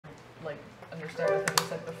like understand everything you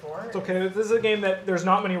said before. It's okay. This is a game that there's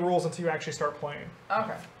not many rules until you actually start playing.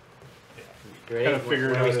 Okay. Great. Kind of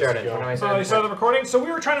figured When out we as we started. go. When I You started. started the recording. So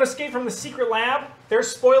we were trying to escape from the secret lab. There's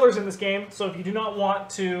spoilers in this game, so if you do not want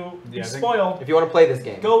to be Yeah, I think- spoiled, If you want to play this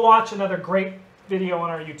game, go watch another great video on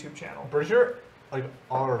our YouTube channel. I'm pretty sure like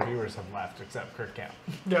all our viewers have left except Kurt Camp.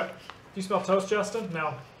 Yeah. Do you smell toast, Justin?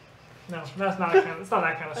 No. No, that's not that kind of, it's not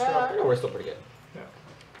that kind of straw. no, we're still pretty good. Yeah.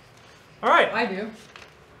 All right. I do.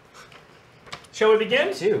 Shall we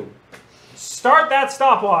begin? 2. Start that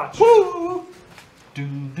stopwatch. Woo!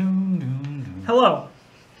 Doom, doom, doom, doom. Hello.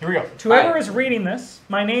 Here we go. To whoever Hi. is reading this,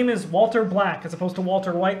 my name is Walter Black, as opposed to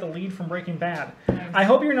Walter White, the lead from Breaking Bad. I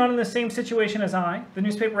hope you're not in the same situation as I. The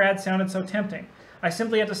newspaper ad sounded so tempting. I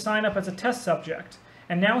simply had to sign up as a test subject.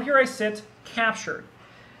 And now here I sit, captured.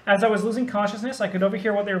 As I was losing consciousness, I could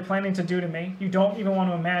overhear what they were planning to do to me. You don't even want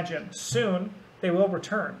to imagine. Soon, they will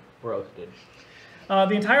return. Roasted.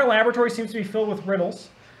 The entire laboratory seems to be filled with riddles.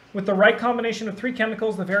 With the right combination of 3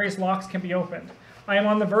 chemicals, the various locks can be opened. I am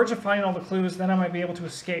on the verge of finding all the clues, then I might be able to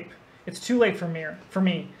escape. It's too late for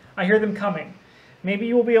me. I hear them coming. Maybe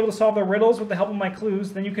you will be able to solve the riddles with the help of my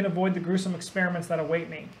clues, then you can avoid the gruesome experiments that await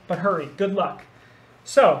me. But hurry, good luck.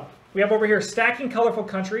 So, we have over here stacking colorful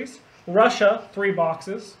countries. Russia, 3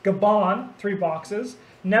 boxes. Gabon, 3 boxes.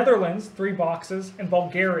 Netherlands, 3 boxes. And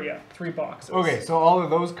Bulgaria, 3 boxes. Okay, so all of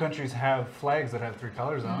those countries have flags that have 3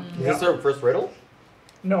 colors on. Is this our first riddle?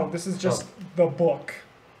 No, this is just the book.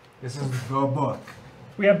 This is the book.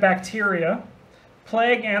 We have bacteria,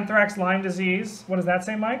 plague, anthrax, Lyme disease. What does that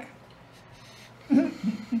say, Mike?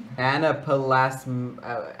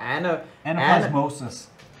 Anaplasmosis.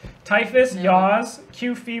 Typhus, No. yaws,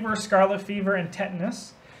 Q fever, scarlet fever, and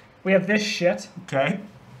tetanus. We have this shit. Okay.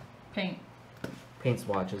 Paint. Paint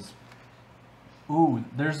swatches. Ooh,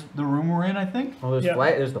 there's the room we're in, I think. Oh, there's Yeah.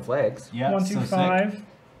 there's the flags. Yeah. 1, so 2, sick. 5.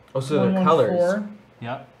 Oh, so 1, the 1, colors. 4.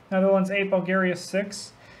 Yep. Netherlands 8, Bulgaria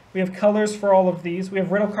 6. We have colors for all of these. We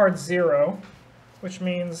have riddle card 0, which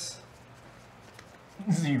means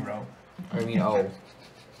 0. I mean, oh.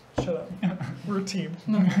 shut up. We're a team.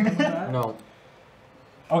 No.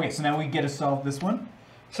 Okay, so now we get to solve this one.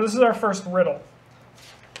 So this is our first riddle.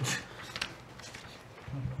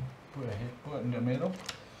 Put a hit in the middle.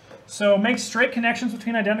 So make straight connections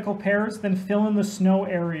between identical pairs, then fill in the snow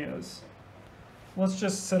areas. Let's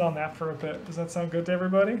just sit on that for a bit. Does that sound good to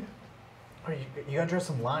everybody? Oh, you gotta draw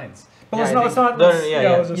some lines. But Yeah, let's I not. think- Let's not. no, let's- yeah, yeah.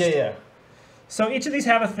 let's just- Yeah. So each of these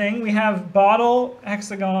have a thing. We have bottle,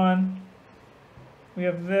 hexagon. We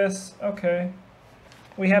have this. Okay.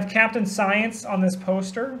 We have Captain Science on this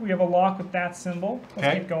poster. We have a lock with that symbol. Let's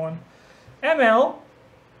Okay. keep going. ML,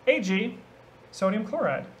 AG, sodium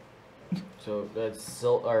chloride. So that's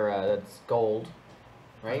that's gold,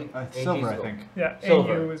 right? AG is Silver, I gold. think. Yeah,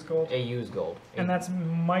 Silver. AU is gold. AU is gold. And that's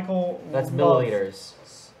Michael. That's Love. milliliters.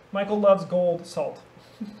 Michael loves gold salt.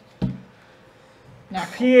 Now,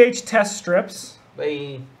 pH test strips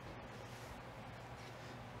They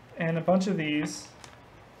and a bunch of these.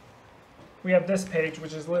 We have this page,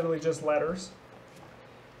 which is literally just letters.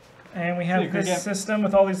 And we have Secret, this yeah. system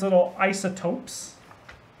with all these little isotopes.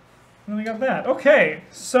 And we got that. Okay,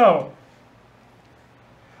 so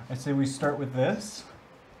I say we start with this.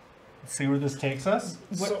 Let's see where this takes us.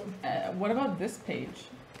 so what about this page?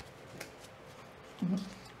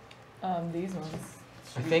 These ones.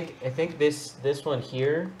 I think this one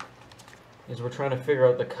here is we're trying to figure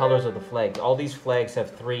out the colors of the flags. All these flags have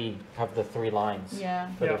the 3 lines Yeah.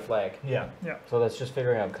 for Yeah. their flag. Yeah. So that's just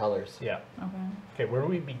figuring out colors. Yeah. Okay. Okay, where do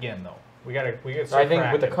we begin though? We gotta So start I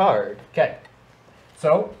think with the cracking. card. Okay.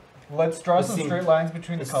 So let's draw Let's some see. straight lines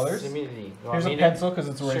between the colors. Immediately. You want Here's a me to- pencil because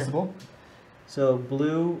it's Sure. erasable. So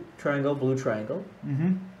blue triangle, blue triangle.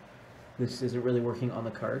 Mm-hmm. This isn't really working on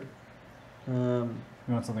the card.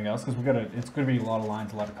 You want something else? Because we gotta. It's gonna be a lot of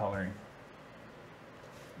lines, a lot of coloring.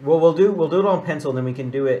 Well, we'll do it on pencil, then we can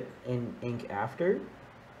do it in ink after.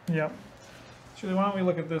 yeah. Actually, why don't we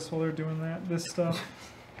look at this while they're doing that? This stuff.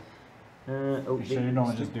 Oh, You sure you don't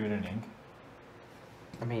want to just do it in ink?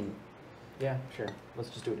 I mean, yeah, sure. Let's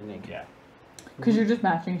just do it in ink. Yeah. Because you're just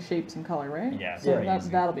matching shapes and color, right? Yeah. It's So pretty easy.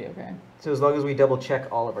 that'll be okay. So as long as we double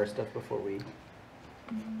check all of our stuff before we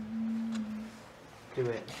do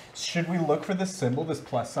it. Should we look for this symbol, this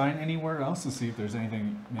plus sign, anywhere else to see if there's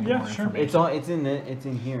anything? Any Yeah, more sure. information? It's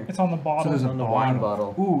in here. It's on the So bottom. there's a on the wine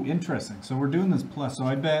bottle. Ooh, interesting. So we're doing this plus. So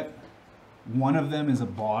I bet one of them is a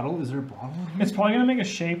bottle. Is there a bottle in here? It's probably gonna make a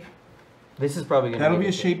shape. This is probably gonna That'll make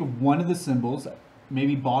be a it- shape of one of the symbols.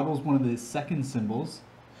 Maybe bottle's one of the second symbols.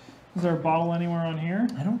 Is there a bottle anywhere on here?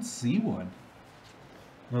 I don't see one.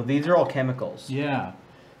 No, these are all chemicals. Yeah.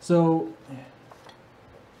 So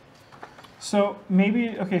So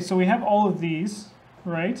maybe, okay, so we have all of these,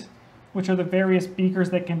 right? Which are the various beakers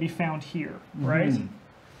that can be found here, right? Mhm.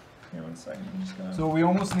 Here, 1 second. I'm just gonna... So we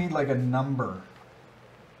almost need like a number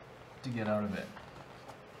to get out of it.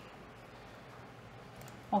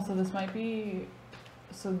 Also, this might be.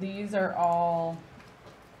 So these are all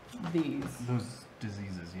these. Those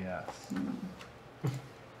diseases, yes.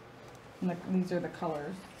 And these are the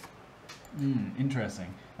colors.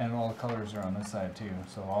 Interesting. And all the colors are on this side too,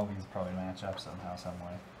 so all these probably match up somehow, some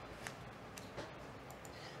way.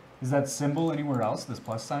 Is that symbol anywhere else? This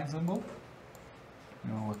plus sign symbol?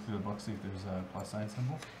 You want to look through the book, see if there's a plus sign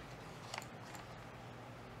symbol?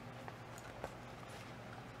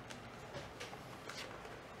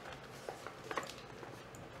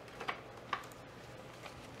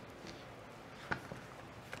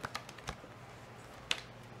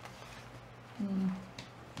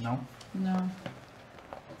 No? No.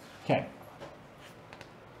 Okay.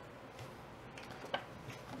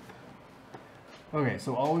 Okay,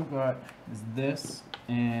 so all we've got is this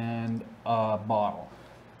and a bottle.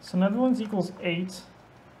 So Netherlands equals 8,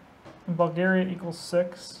 and Bulgaria equals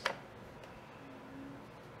 6.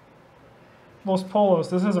 Los Polos,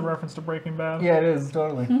 this is a reference to Breaking Bad. Yeah, it is,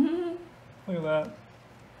 totally. Look at that.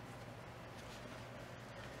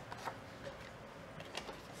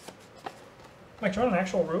 Mike, do you want an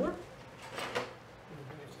actual ruler?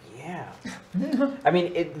 Yeah. I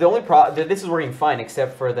mean, the only problem, this is working fine,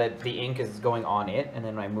 except for that the ink is going on it, and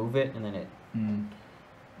then I move it, and then it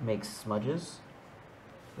makes smudges.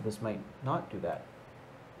 But this might not do that.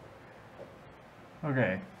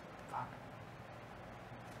 Okay. Fuck.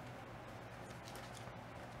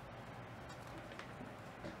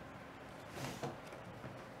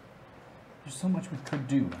 There's so much we could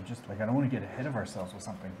do. I'm just like, I don't want to get ahead of ourselves with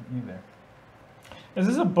something either. Is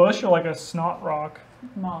this a bush or like a snot rock?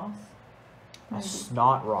 Moss. A Maybe.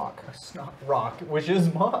 snot rock. A snot rock, which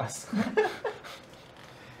is moss.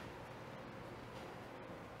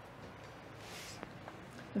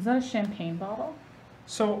 Is that a champagne bottle?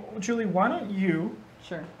 So, Julie, why don't you,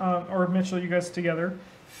 Sure. or Mitchell, you guys together,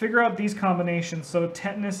 figure out these combinations. So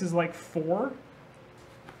tetanus is like 4,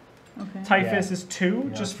 Okay. typhus is 2, Yeah,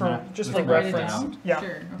 just it's for not- just let's for Like write it reference. down? Yeah.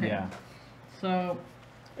 Sure. Okay. Yeah. So.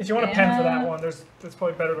 If you want a pen for that And- one, that's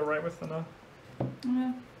probably better to write with than a.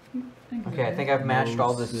 Okay, I think I've matched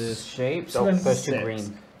all the Moses. shapes. So Oh, then there's 2 6.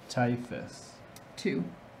 green. Typhus. 2.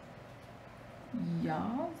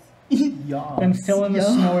 Yas. Yeah. Then fill in the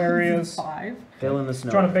snow areas. 5 Fill in the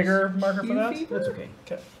snow. Do you want a areas. bigger marker for that? Eufy That's okay.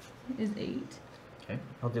 is 8.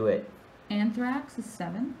 I'll do it. Anthrax is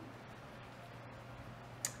 7.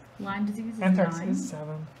 Lyme disease is Anthrax 9. is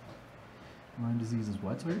 7. Lyme disease is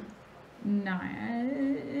what, sorry?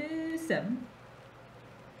 7.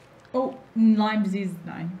 Oh, Lyme disease is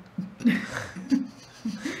 9.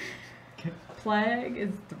 Okay. Plague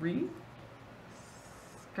is 3.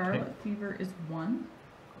 Scarlet fever is 1.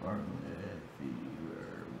 Scarlet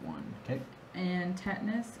fever 1. Okay. And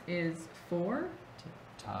tetanus is 4.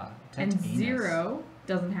 And And 0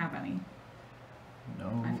 doesn't have any.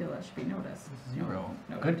 No. I feel that should be noticed. 0.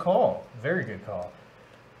 No. Good call. Very good call.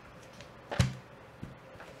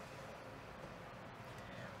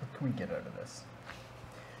 What can we get out of this?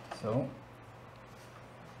 So,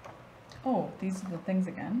 Oh, these are the things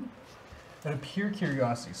again. out of pure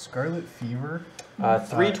curiosity, scarlet fever.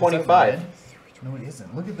 325. is that red? No, it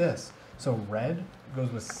isn't. Look at this. So red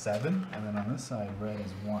goes with 7, and then on this side, red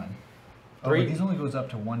is 1. Oh, Three. but these only goes up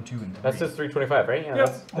to 1, 2, and 3. That's just 325, right? Yeah. Yep.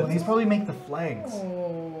 That's, Oh, these probably make the flags.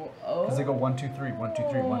 Oh. Because they go 1, 2, 3, 1, 2,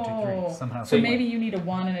 3, 1, 2, 3. Somehow. So some way. maybe you need a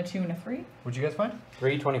 1 and a 2 and a 3? What'd you guys find?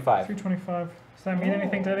 325. 325. Does that mean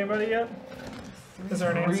anything to anybody yet? Is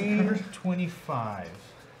there an answer? 325.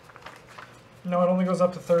 No, it only goes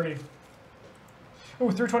up to 30. Ooh,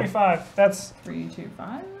 325. That's 3, 2,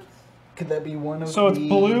 5. Could that be one of so it's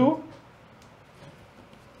blue,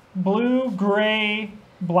 gray,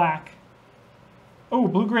 black. Oh,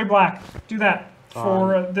 blue, gray, black. Do that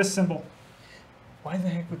for this symbol. Why the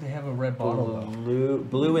heck would they have a red bottle though?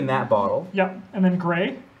 Blue in that bottle. Yep, and then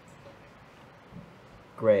gray,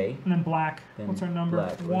 Gray. and then black. Then What's our number?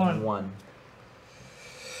 black, which is 1. 1.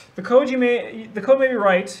 The code may be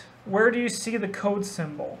right. Where do you see the code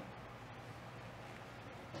symbol?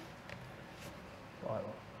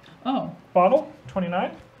 Oh. Bottle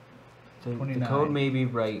 29. The 29. code may be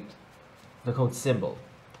right. The code symbol.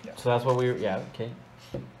 Yeah. So that's what we. Yeah. Okay.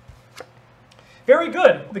 Very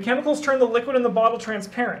good. The chemicals turn the liquid in the bottle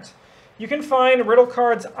transparent. You can find riddle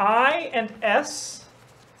cards I and S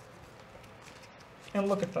and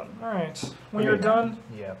look at them. All right. When you're done,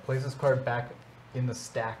 Yeah, place this card back in the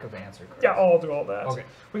stack of answer cards. yeah, I'll do all that. Okay.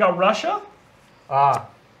 We got Russia Ah,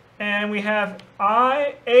 And we have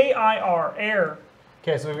AIR, air.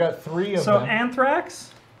 Okay, so we've got 3 of So them.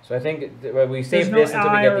 anthrax. So I think we save no this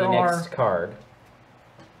until we get I the or next R. card.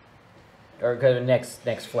 Or next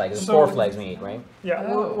flag. There's So- 4 flags we need, right? Yeah,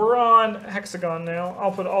 Oh. we're on hexagon now.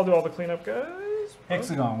 I'll do all the cleanup, guys.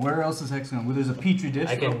 Hexagon. Where else is hexagon? Well, there's a petri dish.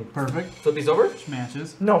 I can- Oh, perfect. Flip these over. Which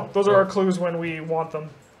matches. No, those are our clues when we want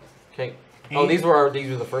them. Okay. Oh, these were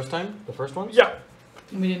the first ones. Yeah.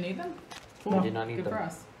 We didn't need them? Cool. We did not need Good them. for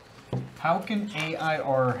us. How can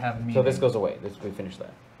AIR have meaning? So this goes away. We finished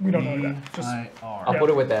that. We don't know that. Just AIR. I'll Yeah. put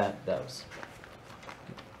it with those.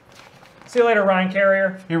 see you later, Ryan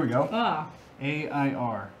Carrier. Here we go. Ah,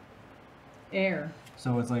 AIR. air.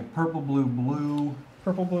 So it's like purple, blue, blue.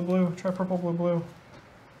 Purple, blue, blue. Try purple, blue, blue.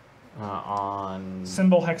 On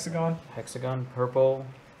Symbol hexagon. hexagon, purple,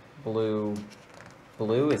 blue.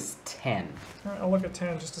 Blue is 10. All right, I'll look at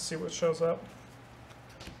 10 just to see what shows up.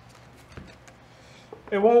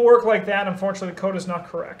 It won't work like that. Unfortunately, the code is not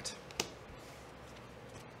correct.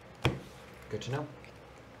 Good to know.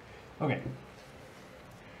 Okay.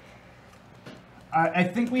 I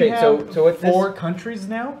think we Okay, have so with this- 4 countries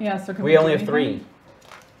now. Yeah, so can We do only have anything?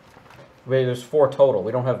 3. There's 4 total.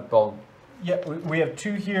 We don't have well. Yeah, we have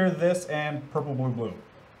 2 here, this, and purple, blue, blue.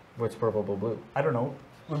 What's purple, blue, blue? I don't know.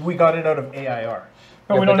 We got it out of AIR.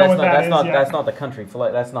 But Yeah, we don't know that's what not, that that's is not yet. that's not the country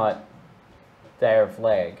flag. That's not their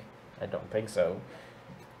flag. I don't think so.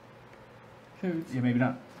 Who's? Yeah, maybe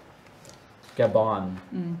not. Gabon.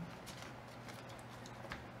 Mm.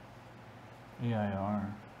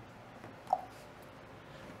 AIR.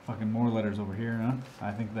 Fucking more letters over here, huh? I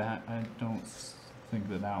don't think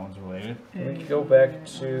that one's related. We can go back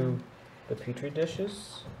to the petri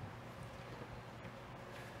dishes.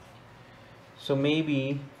 So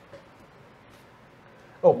maybe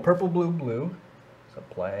Oh, purple, blue, blue. It's a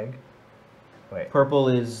plague. Wait. purple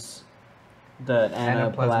is the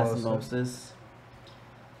Anaplasmosis.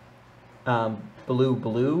 anaplasmosis. Blue,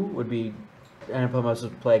 blue would be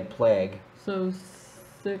anaplasmosis plague. So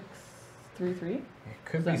 633? It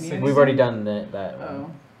could Does be that mean 6. We've already done that one.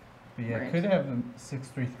 Oh. Yeah, Right. it could have a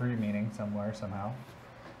 633 meaning somewhere, somehow.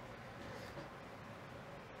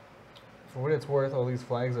 For what it's worth, all these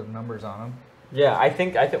flags have numbers on them. Yeah, I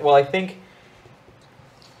think we'll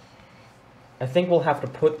have to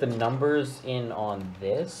put the numbers in on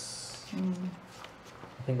this. Mm.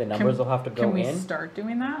 I think the numbers will have to go Can we in. start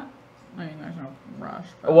doing that? I mean, there's no rush.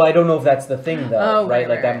 Well, I don't know if that's the thing though, Oh, right? right,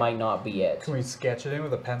 Like right, that right. might not be it. Can we sketch it in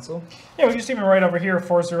with a pencil? Yeah, we just even write over here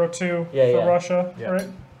 402 Yeah, for yeah. Russia, Yeah. right?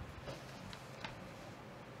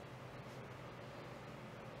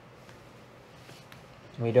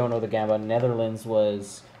 We don't know the Gabon. Netherlands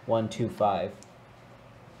was 125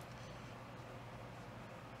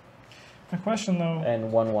 The question though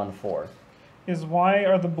and 114. is why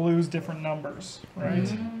are the blues different numbers, right?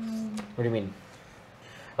 Mm. What do you mean?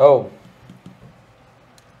 Oh.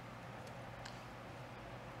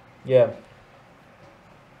 Yeah.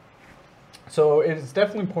 So it's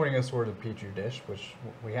definitely pointing us toward a petri dish, which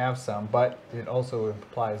we have some, but it also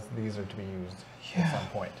implies these are to be used at some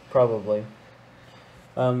point. Probably.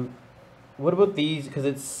 What about these? Because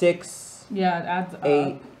it's 6, Yeah, it adds up.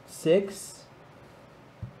 8, 6.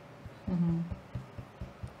 Mhm.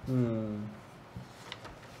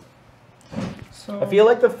 So I feel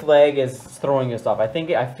like the flag is throwing us off. I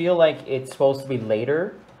feel like it's supposed to be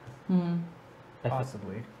later. Mm.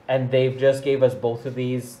 Possibly. And they've just gave us both of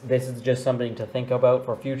these. This is just something to think about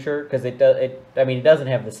for future because it does. I mean, it doesn't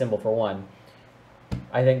have the symbol for one.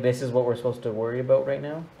 I think this is what we're supposed to worry about right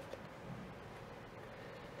now.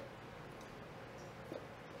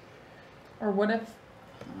 Or what if...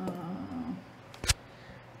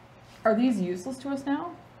 are these useless to us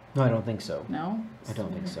now? No, I don't think so. No? I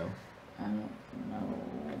don't think so. I don't know.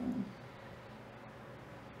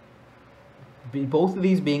 Both of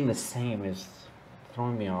these being the same is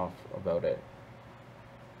throwing me off about it.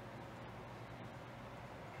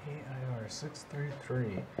 AIR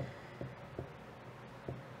 633.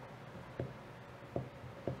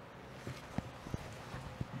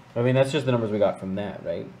 I mean, that's just the numbers we got from that,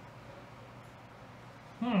 right?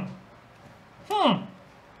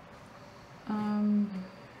 Um...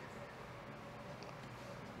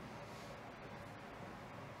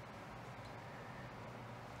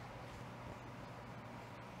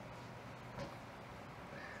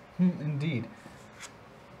 Indeed.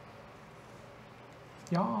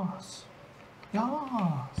 Yas.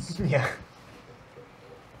 Yas. Yeah.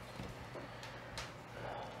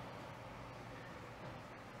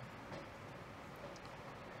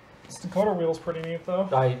 This Dakota wheel's pretty neat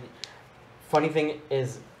though. Funny thing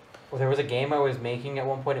is, there was a game I was making at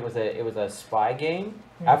one point. It was a spy game,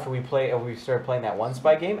 after we started playing that One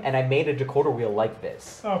Spy game, and I made a decoder wheel like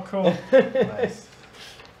this. Oh, cool. Nice.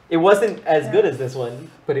 It wasn't as good as this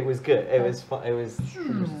one, but it was good. It was fun. It was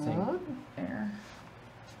interesting. Air.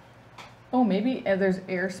 Oh, maybe there's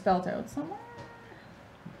air spelled out somewhere.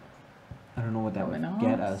 I don't know what that would Probably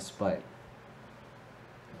get not. us, but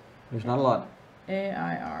there's not a lot,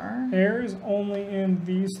 AIR. Air is only in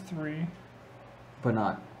these three. but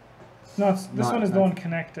not No, this Not- one is the not- one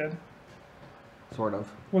connected. sort of.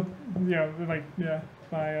 With,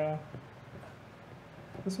 by,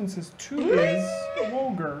 this one says two is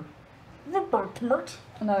Woger. Verbertmert.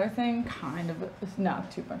 Another thing, kind of, it's not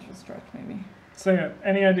too much of a stretch, maybe. Say it.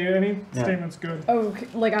 Any idea? Any Yeah. statement's good. Oh,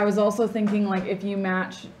 like I was also thinking, like if you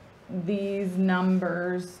match these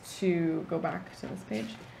numbers to go back to this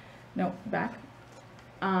page, no, back,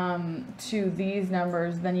 to these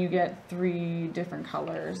numbers, then you get 3 different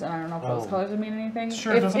colors, and I don't know if those Oh. colors would mean anything.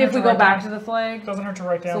 Sure, it if doesn't have if to we go write back down. to the flag, Doesn't hurt to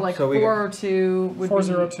write down. so like So we 4 or 2 would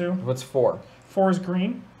 402. What's 4? 4 is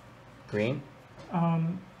green. Green.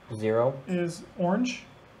 0 0. is orange.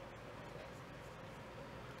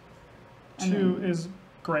 And 2 then- is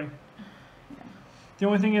gray. Yeah. The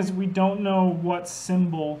only thing is we don't know what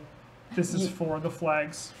symbol this is Ye- for, the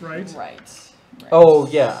flags, right? Right. Oh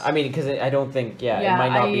yeah, I mean because I don't think it might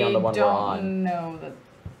not be on the one I we're on. don't know that.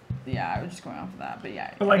 Yeah, I was just going off of that, but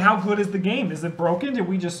yeah. But like, how good is the game? Is it broken? Did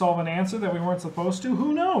we just solve an answer that we weren't supposed to?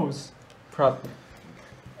 Who knows?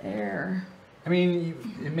 Air. I mean,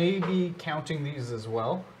 it may be counting these as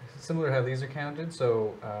well, similar to how these are counted.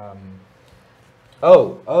 So,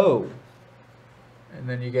 Oh. and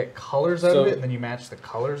then you get colors out So- of it, and then you match the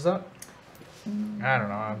colors up. I don't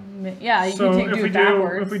know. Yeah, you So can if do we it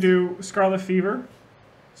backwards. if we do Scarlet Fever,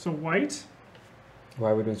 so white,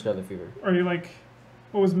 Why are we doing Scarlet Fever? are you like,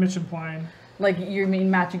 what was Mitch implying? Like, you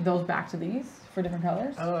mean matching those back to these for different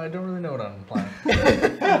colors? I don't really know what I'm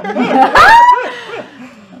implying.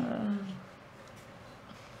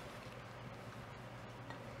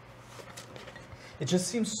 It just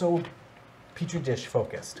seems so petri dish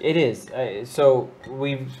focused. It is. So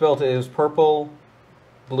we spelled it was purple,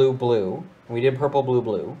 blue, blue. We did purple, blue,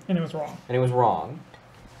 blue, And it was wrong. and it was wrong.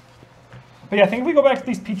 But yeah, I think if we go back to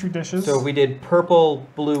these Petri dishes. So we did purple,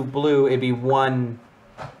 blue, blue. It'd be 1,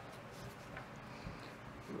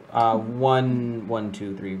 1,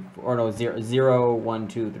 2, 3, or no, 0, 1,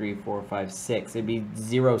 2, 3, 4, 5, 6. It'd be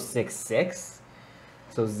 0, 6, 6.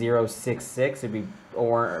 So 0, 6, 6. It'd be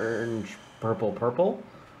orange, purple, purple.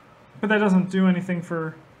 But that doesn't do anything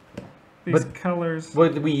for these But- colors.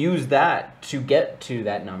 But we use that to get to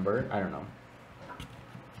that number. I don't know.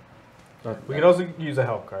 We could also use a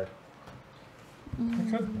help card.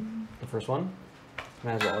 We could. The first one?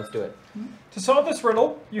 Might as well. Let's do it. To solve this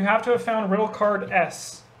riddle, you have to have found riddle card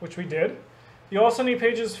S, which we did. You also need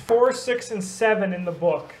pages 4, 6, and 7 in the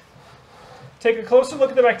book. Take a closer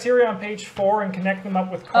look at the bacteria on page 4 and connect them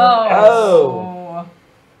up with card S. Oh.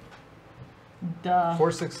 Duh.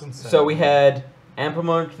 4, 6, and 7. So we had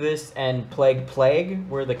Amphimorphis and Plague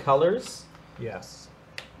were the colors. Yes.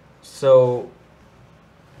 So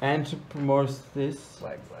Anthropomorphis,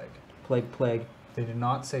 Flag. Plague. They did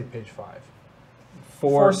not say page 5.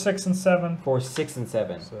 4, 6, and 7. 4, 6, and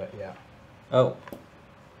 7. So that, yeah. Oh.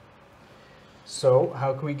 So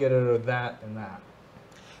how can we get out of that and that?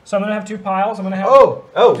 So I'm going to have 2 piles. I'm going to have... Oh,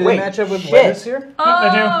 Do wait. they match up with shit. lettuce here? Oh,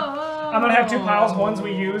 I do. I'm going to have 2 piles, ones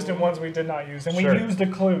we used and ones we did not use. And Sure. we used a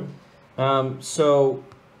clue. So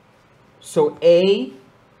A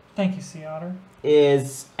Thank you, Sea Otter.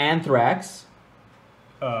 is anthrax.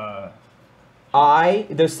 I,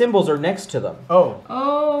 the symbols are next to them. Oh,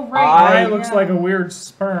 Oh, right. I I looks yeah. like a weird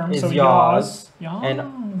sperm, Is so Yaws, Yaws.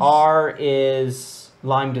 and R is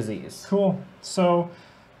Lyme disease. Cool. So,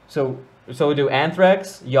 So we do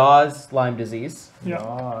anthrax, yaws, Lyme disease. yeah.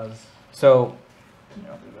 Oz. So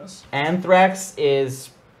Yeah, I'll do this. anthrax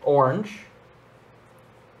is orange,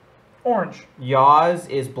 Orange. yaws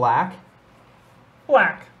is black,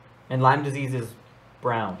 Black. and Lyme disease is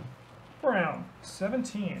brown. Brown.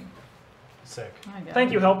 17. Sick. I got Thank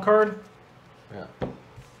it. you, help card. Yeah.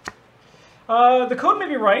 The code may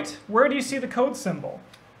be right. Where do you see the code symbol?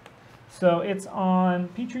 So it's on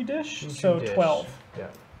Petri dish, so Dish. 12. Yeah.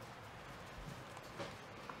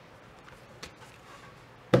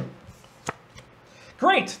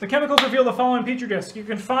 Great! The chemicals reveal the following Petri dish. You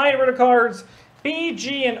can find riddle cards B,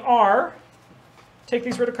 G, and R. Take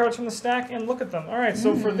these riddle cards from the stack and look at them. All right,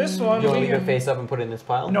 so for this one, You want we me to face up and put it in this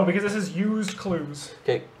pile? no, because this is used clues.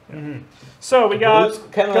 Okay. So we got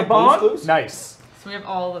Kind of like Gabon. Blue's Clues? Nice. So we have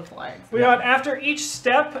all the flags. We got after each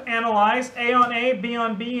step, analyze A on A, B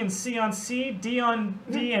on B, and C on C, D on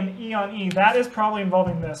D, and E on E. That is probably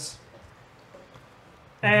involving this.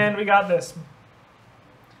 And we got this.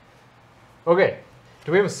 Okay.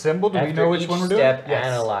 Do we have a symbol? Do we After know which each one we're doing? step, Yes.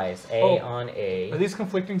 analyze. A Oh. on A. Are these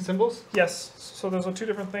conflicting symbols? Yes. So those are two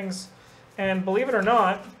different things. And believe it or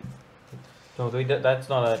not, No, that's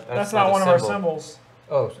not a. that's not not a one of our symbol. symbols.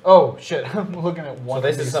 Oh shit! I'm looking at one. So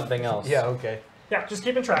this of is these. something else. Yeah. Okay. Yeah, just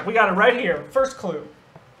keeping track. We got it right here. First clue.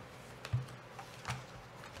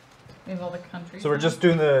 We have all the countries. So we're just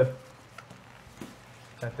doing the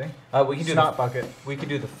that thing. We can do Snot the. bucket. We could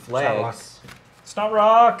do the not rock. flags. It's not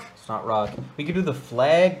rock. It's not rock. We could do the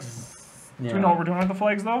flags. Do we know what we're doing with the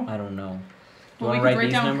flags, though? I don't know. Do Well, you we want to could write write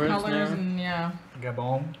these down numbers colors now? and yeah.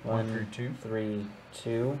 Gabon. 1 through 2. 3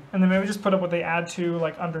 2. And then maybe just put up what they add to,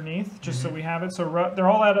 like, underneath, just so we have it. So they're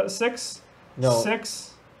all at 6, No.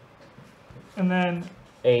 6, and then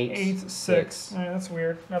 8. 8, 6. All right, that's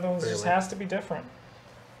weird. Another one just Really? has to be different.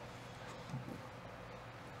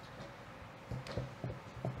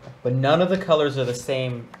 But none of the colors are the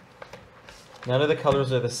same. None of the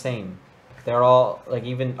colors are the same. They're all like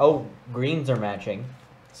even. Oh, greens are matching,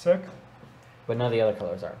 Sick. but none of the other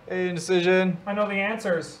colors are. Indecision. I know the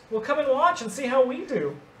answers. We'll come and watch and see how we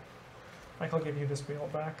do. Mike, I'll give you this wheel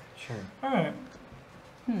back. Sure. All right.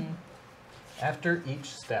 After each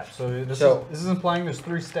step. So this So- is implying there's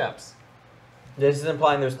 3 steps. This is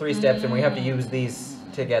implying there's 3 steps, and we have to use these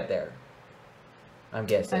to get there. I'm I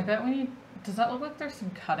guessing. bet we need. Does that look like there's some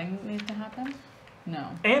cutting that needs to happen? No.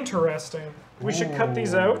 Interesting. We should cut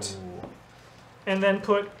these out and then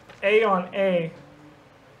put A on A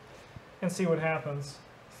and see what happens.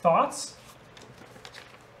 Thoughts?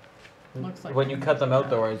 Looks like When you cut them out,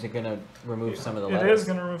 though, is it gonna remove some of the It letters? is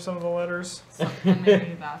going to remove some of the letters. So then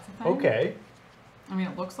maybe that's a thing. Okay. I mean,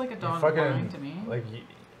 it looks like a dotted fucking- line to me. Like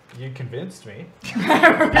you convinced me.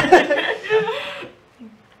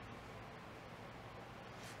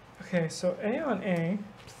 Okay, so A on A.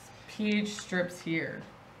 pH strips here.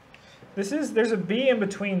 There's a B in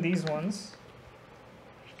between these ones.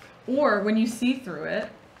 Or when you see through it,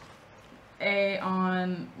 A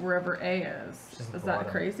on wherever A is. Just Is the that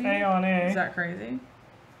bottom. crazy? A on Is A. that crazy?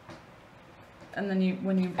 And then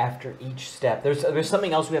when you After each step, there's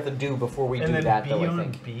something else we have to do before we And do then that, B though. I on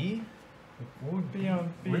think. B? What would B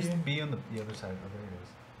on B. Where's the B on the other side? Oh,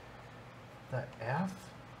 there it is. The F?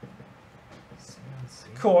 C on C?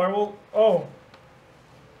 Cool, I will. Oh,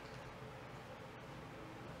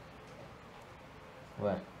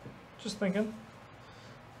 What? just thinking.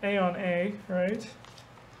 A on A, right?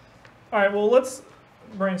 Alright, well, let's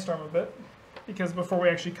brainstorm a bit. Because before we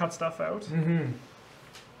actually cut stuff out. Mm-hmm.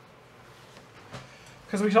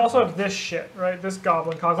 Because we also have this shit, right? This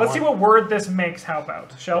goblin cog. Let's see what word this makes. How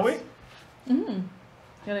about? Shall we? good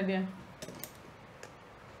idea.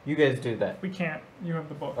 You guys do that. We can't. You have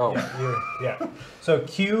the book. Oh. Yeah. So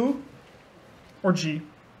Q. Or G.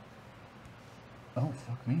 Oh,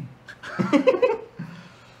 fuck me.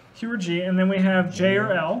 Q or G. And then we have J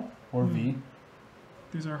or L. Or V.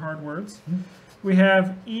 These are hard words. We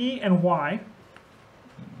have E and Y.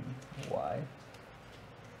 Y.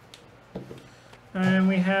 And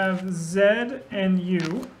we have Z and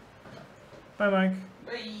U. Bye, Mike.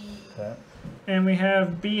 That. And we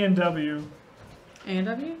have B and W. A and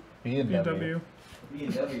W? B and B and W.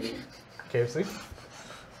 W. KFC.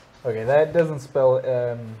 Okay, that doesn't spell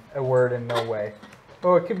a word in no way.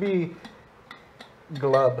 Oh, it could be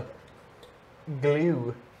glub,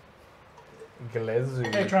 glue,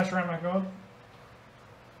 glazu. Hey, trash around my going.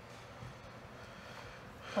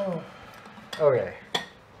 Oh. Okay.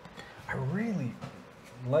 I really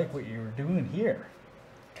like what you're doing here.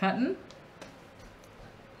 Cutting?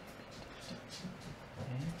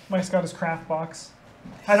 Mike's got his craft box.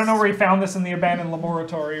 I don't know where he found this in the abandoned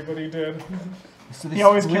laboratory, but he did. So He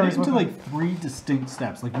always split carries it into with him. like 3 distinct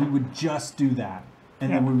steps. Like we would just do that,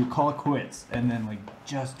 and then Yeah. we would call it quits, and then like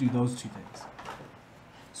just do those 2 things.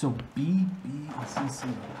 So B, and C, C.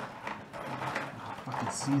 Oh, fucking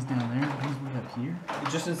C's down there. B's way up here.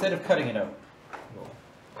 Just instead of cutting it out.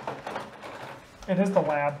 It is the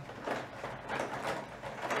lab.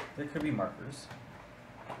 There could be markers.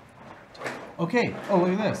 Okay. Oh,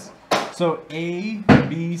 look at this. So A,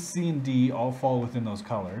 B, C, and D all fall within those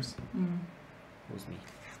colors. It was me.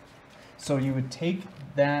 So you would take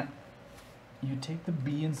that. You take the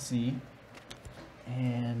B and C,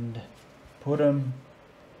 and put them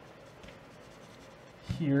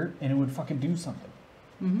here, and it would fucking do something.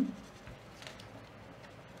 Mm-hmm.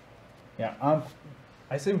 Yeah.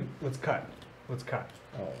 I say let's cut. Let's cut.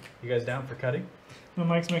 Oh. You guys down for cutting? No,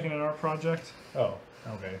 Mike's making an art project. Oh,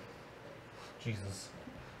 okay. Jesus.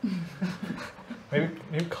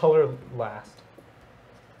 maybe color last.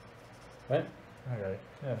 What? Okay.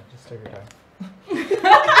 Yeah, just take your time.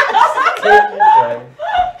 Right.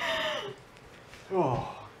 Oh.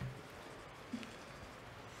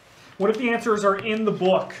 What if the answers are in the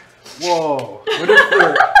book? Whoa. What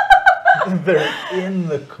if they're in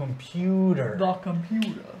the computer? The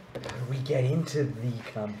computer. We get into the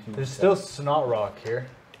computer. There's still Snot Rock here.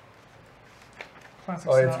 Classic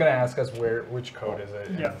Oh, it's Snot. gonna ask us which code is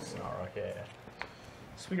it? Yeah. Snot Rock. Yeah.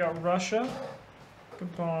 So we got Russia,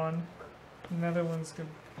 Gabon, Netherlands,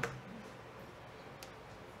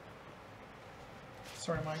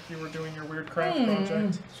 Sorry, Mike, you were doing your weird craft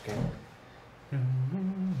project. Okay.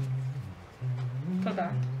 Put it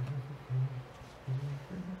back.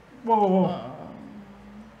 Whoa, whoa, whoa.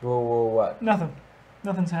 Whoa, whoa, what? Nothing.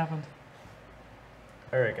 Nothing's happened.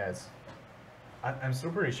 All right, guys. I'm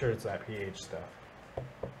still pretty sure it's that pH stuff.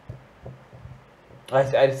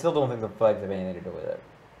 I still don't think the flags have anything to do with it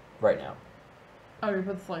right now. Oh, you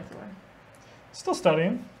put the flags away. Still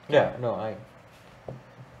studying. Yeah, no, I.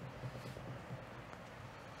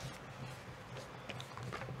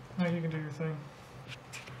 Now you can do your thing.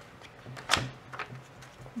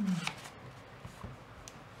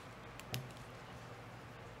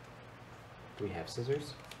 Do we have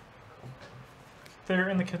scissors? They're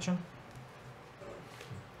in the kitchen.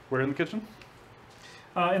 Where in the kitchen?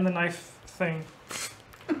 In the knife thing.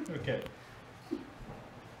 Okay.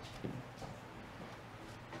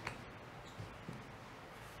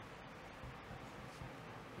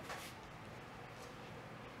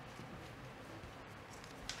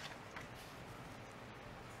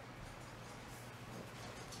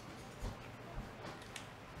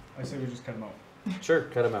 I say we just cut them out. Sure,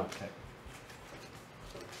 cut them out. Okay.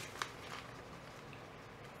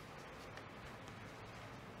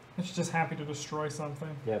 He's just happy to destroy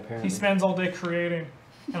something. Yeah, apparently. He spends all day creating,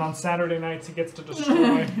 and on Saturday nights he gets to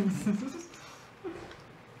destroy.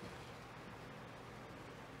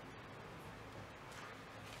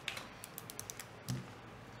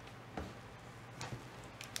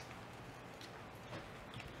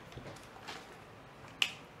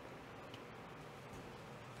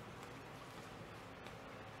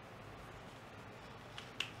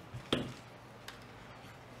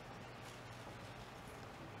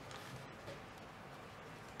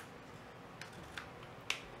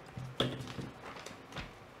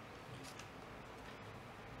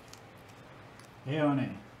 A on A.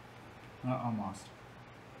 Not almost.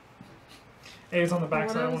 A is on the back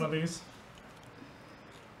What side of else? one of these.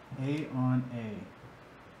 A on A.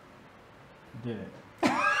 Did it.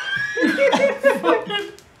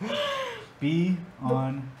 B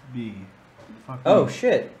on B. Fuck Oh me.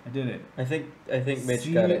 shit! I did it. I think Mitch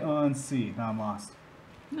C got it. on C. No, I'm lost.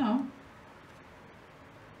 No.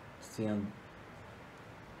 See on.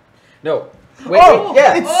 No. Wait, Oh! wait,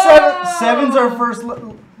 yeah. It's seven. Seven's our first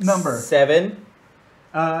number. 7.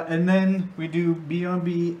 And then we do B on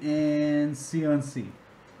B and C on C.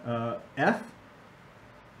 F.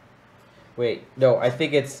 Wait, no. I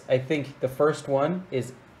think the first one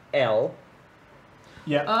is L.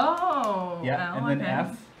 Yeah. Oh. Yeah. L, And then okay.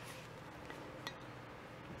 F.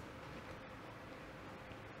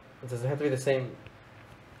 Does it have to be the same?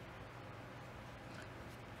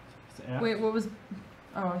 It's F. Wait, what was?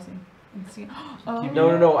 Oh, I see. Let's see. Oh.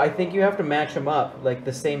 No. I think you have to match them up like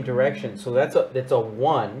the same direction. So that's a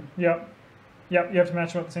 1. Yep. Yep, you have to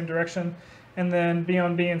match them up the same direction. And then B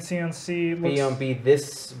on B and C on C looks... B on B.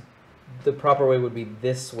 The proper way would be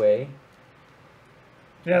this way.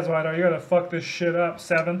 Yeah, Zwido, you gotta fuck this shit up.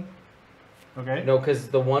 7. Okay. No, because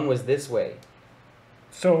the 1 was this way.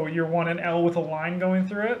 So you're one an L with a line going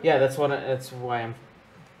through it? Yeah, that's why I'm.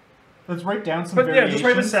 Let's write down some But yeah, variations. just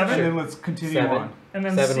write the 7. And then let's continue 7. on. And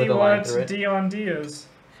then 7 see with a line what through it. D on D is.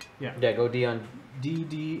 Yeah, go D on. D,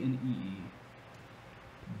 D, and E.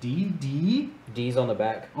 D, D? D's on the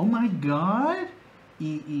back. Oh my god.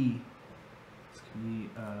 E, E. This could be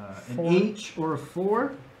an 4. H or a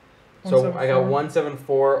 4. So I got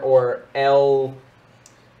 174 or L,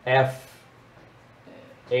 F,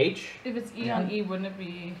 H. If it's E on E, wouldn't it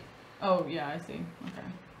be? Oh yeah, I see.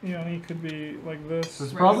 Okay. E on E could be like this. So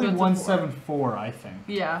it's Right, probably so it's a 174, I think.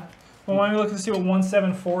 Yeah. Well, why don't we look to see what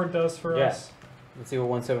 174 does for Yeah. us? Let's see what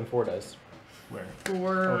 174 does. Where?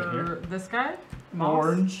 For Oh, here? this guy. Moss?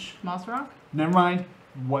 Orange. Moss rock. Never mind.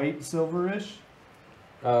 White, silverish.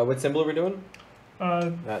 What symbol are we doing?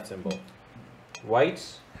 Uh, That symbol. White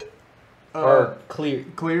or clear?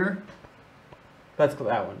 Clear. That's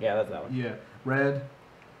that one. Yeah, that's that one. Yeah. Red.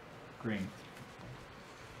 Green.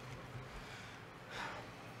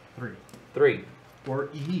 3. 3. Or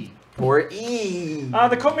E. Or E.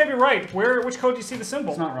 the code may be right. Which code do you see the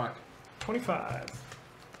symbol? It's not rock. 25.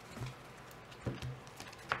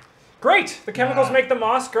 Great! The chemicals make the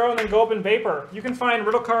moss grow and then go up in vapor. You can find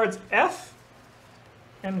riddle cards F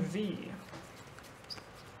and V.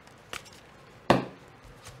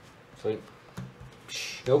 Sweet.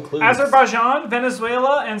 No clues. Azerbaijan,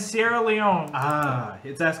 Venezuela, and Sierra Leone. Ah,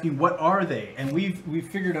 it's asking what are they, and we've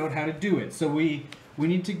figured out how to do it. So we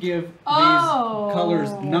need to give these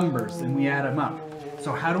colors numbers, and we add them up.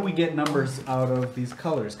 So how do we get numbers out of these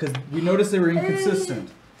colors? Because we noticed they were inconsistent.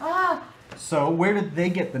 So where did they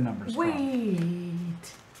get the numbers from?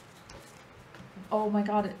 Wait. Oh my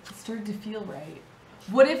god, it started to feel right.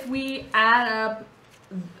 What if we add up,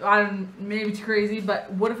 I don't, maybe too crazy,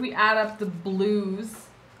 but what if we add up the blues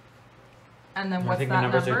and then I what's think that the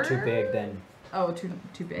numbers number? are too big then. Oh, too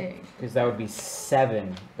big. Because that would be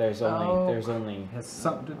 7. There's only It has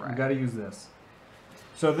something. Right. We got to use this.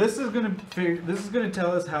 So this is gonna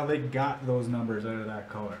tell us how they got those numbers out of that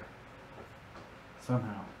color.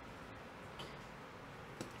 Somehow.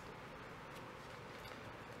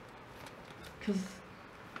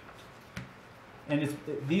 And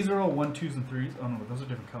these are all 1, 2s, and 3s. Oh no, those are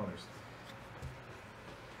different colors.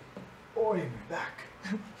 Oh, my back.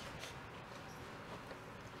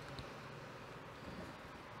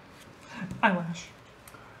 Eyelash.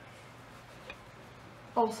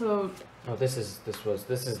 Also, Oh, this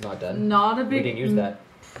is not done. not a We big. didn't use that.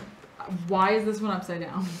 Why is this one upside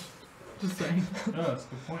down? Just saying. Oh, that's a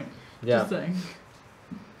good point. Yeah. Just saying.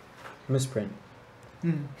 Misprint.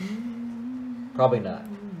 Probably not.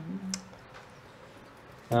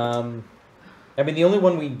 I mean, the only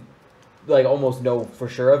one we like almost know for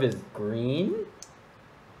sure of is green,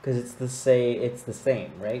 because it's the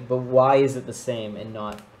same, right? But why is it the same and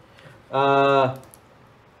not?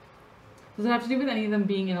 Does it have to do with any of them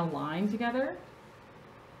being in a line together?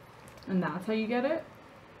 And that's how you get it?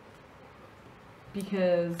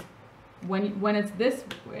 Because when it's this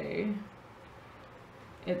way,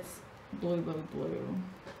 it's blue, blue, blue.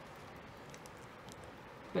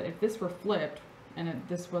 But if this were flipped and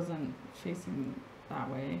this wasn't facing that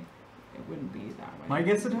way, it wouldn't be that way. I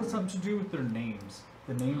guess it has something to do with their names.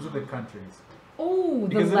 The names of the countries. Oh,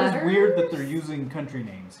 Because the it letters? is weird that they're using country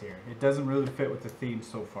names here. It doesn't really fit with the theme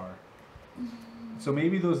so far. So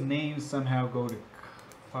maybe those names somehow go to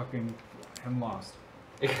fucking... I'm lost.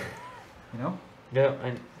 You know? Yeah,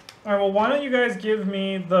 and All right, well, why don't you guys give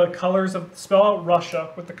me the colors of... Spell out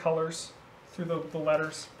Russia with the colors through the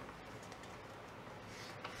letters.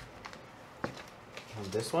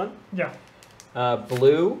 this one. Yeah.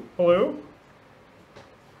 Blue. Blue.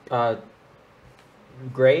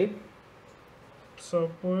 Gray. So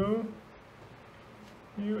blue.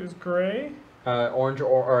 U is gray. Orange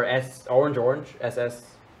or S. Orange. SS.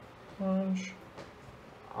 Orange.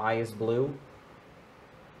 I is blue.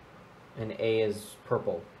 And A is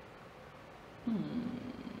purple.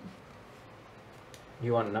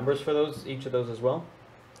 You want numbers for those? Each of those as well?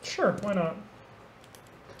 Sure, why not?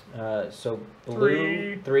 So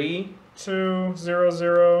blue 3. 2, 0,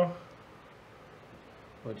 0.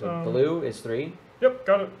 Which is blue is 3. Yep,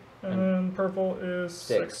 got it. And And then purple is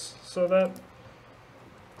 6. 6. So that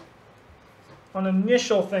on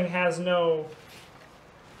initial thing has no...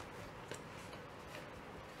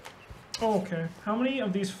 Oh, okay. How many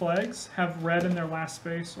of these flags have red in their last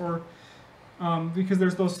space? Or because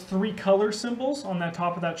there's those 3 color symbols on that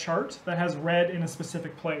top of that chart that has red in a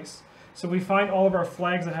specific place. So we find all of our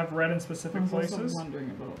flags that have red in specific I was places. also wondering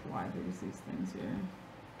about why there's these things here.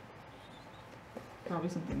 Probably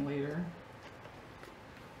something later.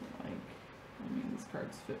 Like, I mean, these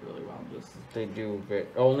cards fit really well. Just They do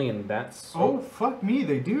only in that. Oh, fuck me,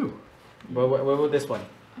 they do. What would this one?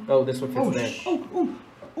 Oh, this one fits there.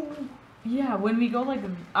 yeah. When we go like,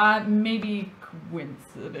 maybe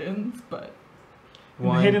coincidence, but In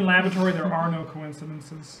the hidden laboratory, there are no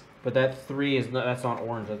coincidences. But that 3 is not. That's not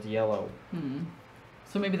orange. That's yellow.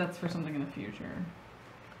 so maybe that's for something in the future.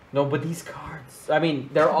 No, but these cards. I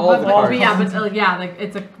mean, they're all But, the but cards. yeah, but yeah, like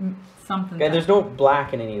it's a something. And there's no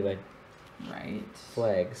black in any of the right.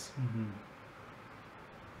 flags.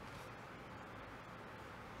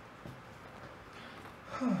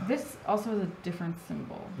 This also has a different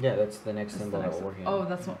symbol. Yeah, that's the next That's the symbol that next we're working one. on. Oh,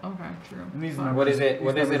 that's one. Okay, true. And these Fine. numbers, What is it? these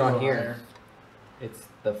What is it numbers on go here? higher. It's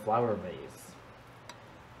the flower vase.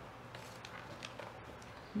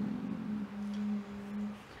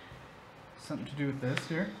 Something to do with this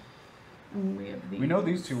here? And we have these. We know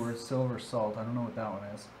these 2 words, silver, salt. I don't know what that one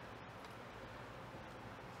is.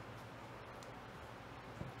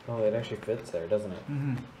 Oh, it actually fits there, doesn't it?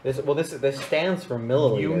 Mm-hmm. This stands for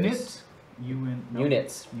milliliters. Unit?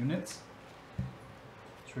 Units. Units?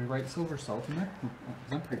 Should we write silver salt in there?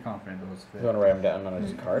 'Cause I'm pretty confident those fit. You want to write them down on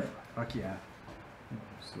this card? Fuck yeah.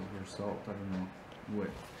 Silver salt, I don't know what.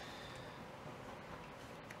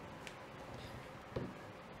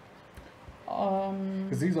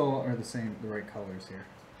 Because these all are the same, the right colors here,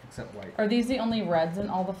 except white. Are these the only reds in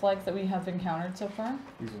all the flags that we have encountered so far?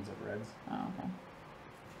 These ones have reds. Oh, okay.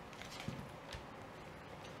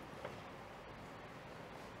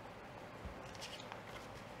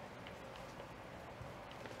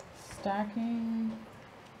 Stacking.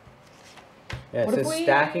 Yeah, it What if says we-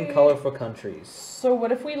 stacking colorful countries. So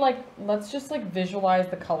what if we let's just visualize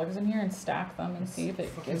the colors in here and stack them and see if it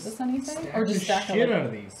gives us anything? Or just stack the them. shit out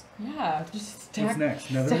of these. Yeah, just stack. What's next?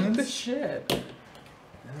 Stack the Netherlands? shit.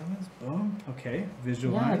 Netherlands, boom. Okay,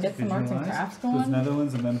 visualize. Yeah, get some arts and visualize. crafts There's going.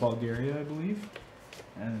 Netherlands and then Bulgaria, I believe.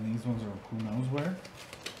 And then these ones are who knows where.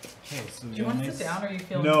 Okay, so Do you want to sit down, or you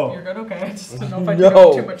feel No. you're good? Okay, I just don't know if I No. took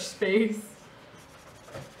up too much space.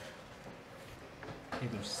 Okay,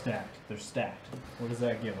 they're stacked. They're stacked. What does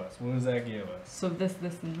that give us? What does that give us? So this,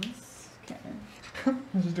 and this. Okay. I'm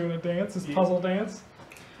just doing a dance, this puzzle dance.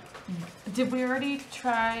 Did we already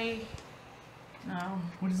try? No.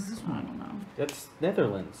 What is this I one? don't know. That's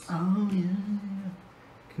Netherlands. Oh yeah.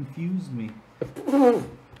 Confused me.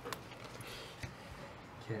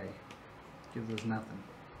 Okay. Gives us nothing.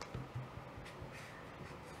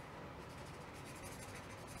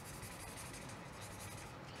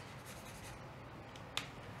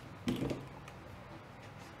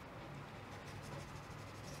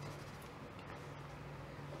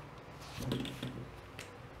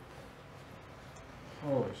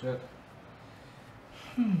 Holy shit.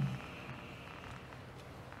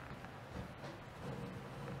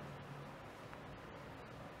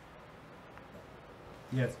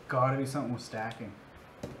 Yeah, it's gotta be something with stacking.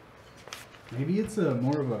 Maybe it's a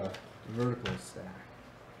more of a vertical stack.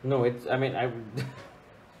 No, it's. I mean, I.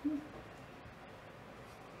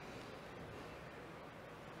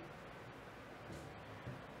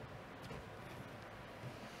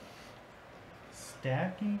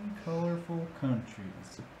 Stacking colorful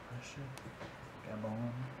countries. Russia,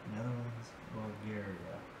 Gabon, Netherlands,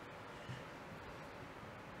 Bulgaria.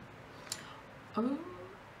 Oh.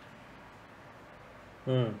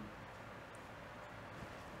 Hmm.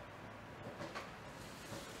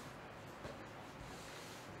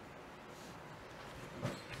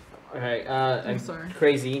 Okay, I'm a sorry.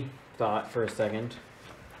 crazy thought for a second.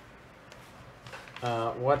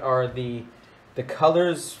 What are the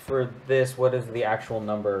colors for this? What is the actual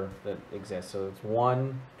number that exists? So it's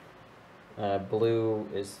 1, blue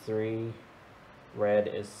is 3, red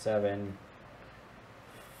is 7,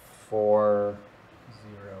 4.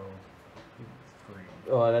 0, 3.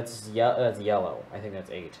 Oh, that's yellow. I think that's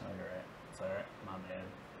 8. Oh, you're right. It's alright. My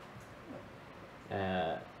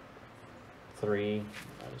bad. 3.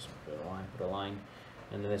 I just put a line,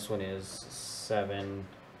 and then this one is 7.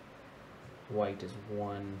 White is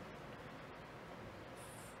 1.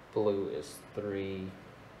 Blue is 3.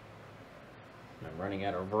 I'm running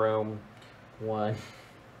out of room. 1,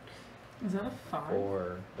 Is that a 5?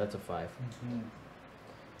 4. That's a 5.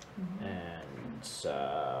 Mm-hmm.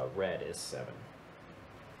 And red is 7.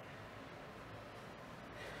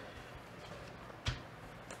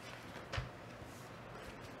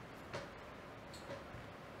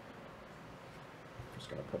 Just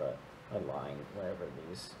gonna put a line wherever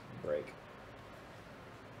these break.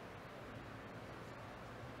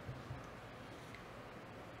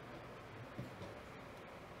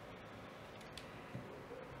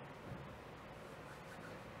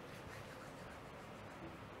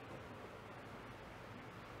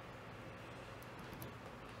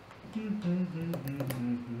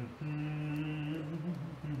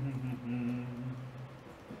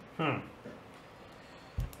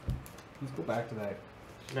 Let's go back to that.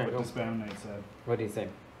 No, What go. Disbound Knight said. What do you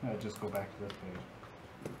think? Just go back to this page.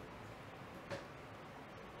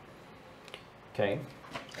 Okay.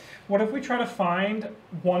 What if we try to find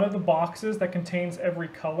one of the boxes that contains every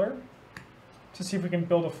color to see if we can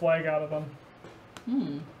build a flag out of them?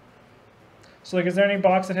 Hmm. So, is there any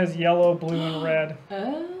box that has yellow, blue, and red?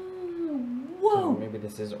 Oh. So Whoa. maybe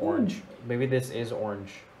this is orange. Maybe this is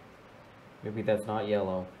orange. Maybe that's not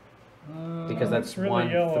yellow. Because that's it's really 1,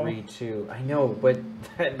 yellow. 3, 2. I know, but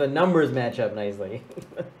the numbers match up nicely.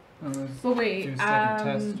 But wait, Do a second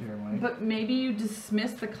test here, Mike. but maybe you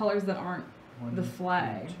dismiss the colors that aren't. One, the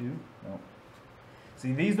flag. 2. No.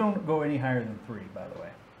 See, these don't go any higher than 3, by the way.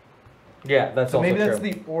 Yeah, that's So also maybe that's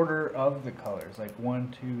true. the order of the colors. Like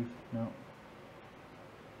 1, 2. No.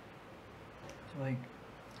 Like.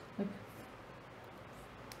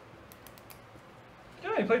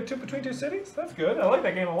 Yeah, you played Between Two Cities? That's good. I like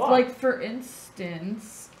that game a lot. Like for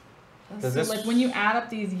instance, Does so this- like when you add up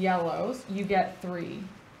these yellows, you get 3.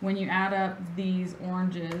 When you add up these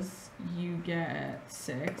oranges, you get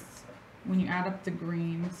 6. When you add up the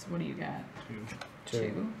greens, what do you get? 2.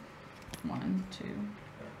 2. 1, 2. Do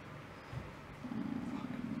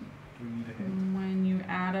we need a hint? When you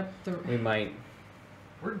add up the... We might.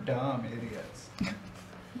 We're dumb idiots.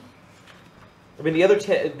 I mean,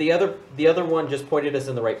 the other one just pointed us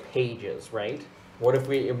in the right pages, right? What if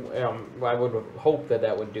we? I would hope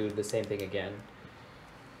that would do the same thing again.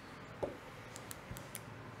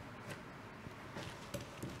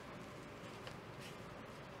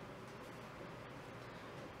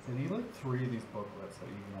 So you need like 3 of these booklets that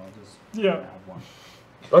you can all just Yeah. have one.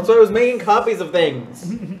 That's why I was making copies of things.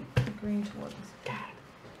 Green towards.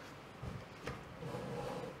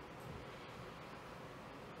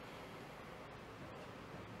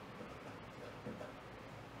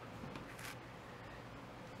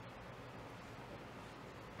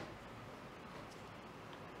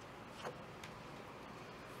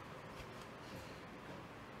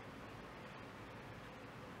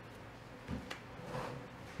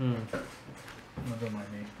 No, don't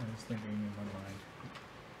mind me. I was thinking in my mind.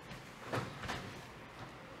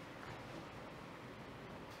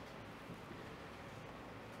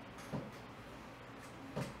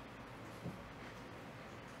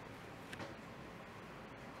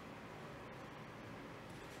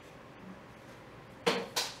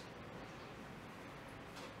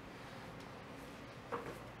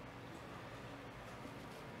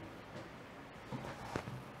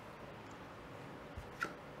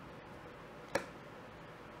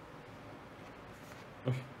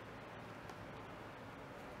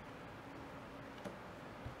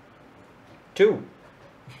 Two.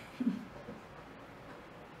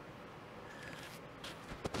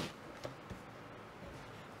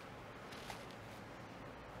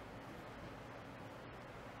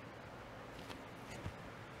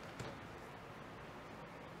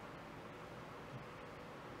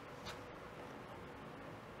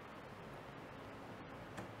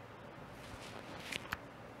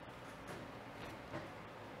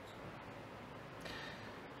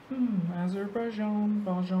 Azerbaijan.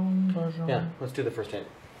 Yeah, let's do the first hint.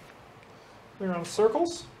 They're on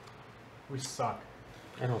circles. We suck.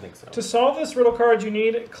 I don't think so. To solve this riddle card, you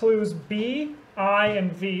need clues B, I,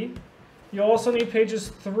 and V. You also need pages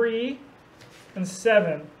 3 and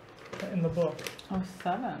 7 in the book. Oh,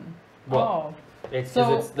 7. Well, It's So-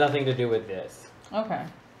 because it's nothing to do with this. Oh, okay.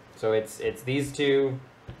 So it's these two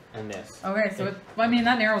and this. Okay, so I mean,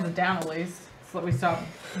 that narrows it down at least. So that we stop.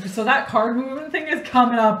 So that card movement thing is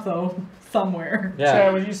coming up, though, somewhere. Yeah.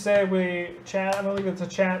 Chad, would you say we chat? I'm going to leave it to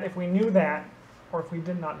chat if we knew that or if we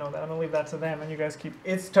did not know that. I'm going to leave that to them and you guys keep...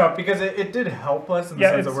 It's tough because it did help us in the Yeah,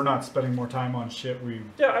 sense that it's- we're not spending more time on shit we.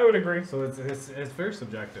 Yeah, I would agree. So it's very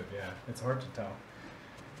subjective. Yeah, it's hard to tell.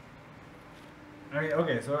 I mean,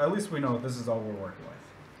 okay, so at least we know this is all we're working with.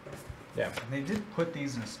 Yeah. And they did put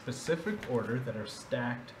these in a specific order that are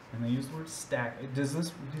stacked, and they use the word stack. Does this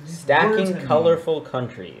do these words Stacking have colorful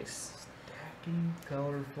countries. Stacking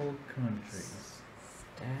colorful countries.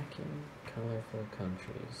 Stacking colorful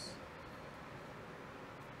countries.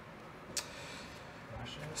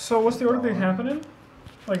 Russia, So what's the order they Iran. happen in?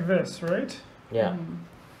 Like this, right? Yeah. Mm.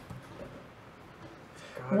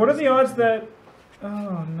 God, What are this the is- odds that... Oh,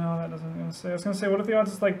 no, that doesn't going to say. I was going to say, what are the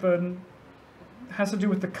odds it's like the... Has to do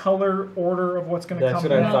with the color order of what's going to That's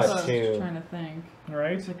come what I That's thought what I was too. trying to think.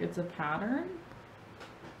 Right? It's like it's a pattern.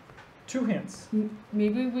 2 hints.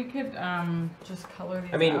 Maybe we could just color these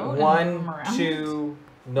I mean, out and move 1, them around. 2,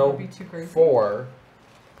 Would no, it be too crazy? 4.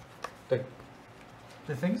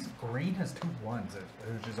 The thing is, green has 2 1s,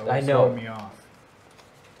 which is I always know. throwing me off.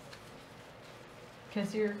 Can I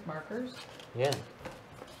see your markers? Yeah.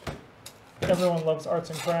 Everyone loves arts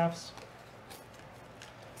and crafts.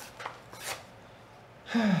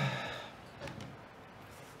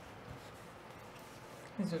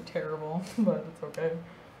 These are terrible, but it's okay.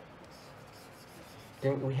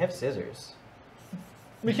 We have scissors.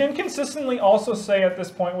 We can consistently also say at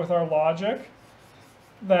this point with our logic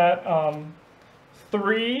that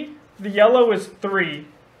 3, the yellow is 3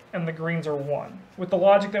 and the greens are 1. With the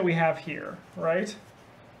logic that we have here, right?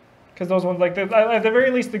 Because those ones, like, at the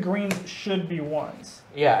very least, the greens should be 1s.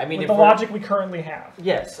 Yeah, I mean, With if the we're- logic we currently have.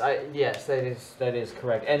 Yes, yes, that is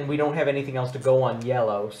correct. And we don't have anything else to go on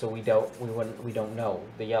yellow, so we don't know.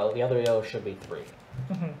 The other yellow should be 3,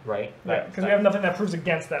 Mhm. right? Yeah, because we have nothing that proves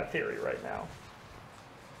against that theory right now.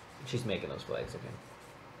 She's making those flags again.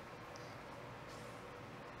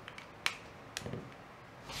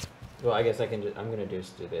 Well, I guess I'm gonna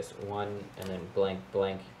just do this 1 and then blank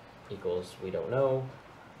blank equals we don't know,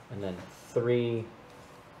 and then 3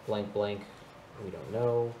 blank blank we don't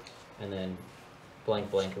know, and then blank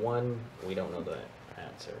blank 1 we don't know the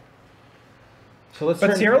answer. So let's But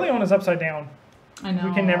turn. Sierra Leone is upside down. I know.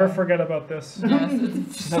 We can never forget about this. Yes,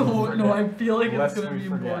 it's so. Never No, I forget. feel like Lest it's gonna we be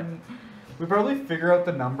forget. important. We probably figure out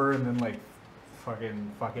the number and then like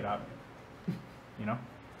fucking fuck it up. You know?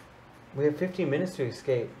 We have 15 minutes to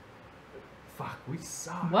escape. Fuck, we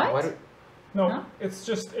suck. What? Why do, No, Huh? it's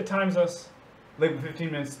just, it times us. Like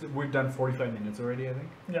 15 minutes, we've done 45 minutes already, I think.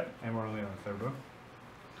 Yeah. And we're only on the third one.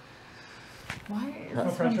 Why is No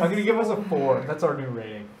this pressure. one I'm gonna give us a so 4. hard? That's our new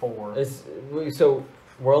rating. 4. so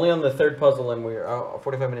we're only on the third puzzle and we're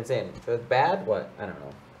 45 minutes in. Bad? What? I don't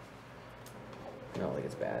know. I don't think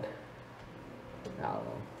it's bad. I don't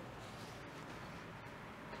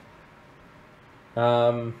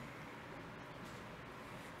know.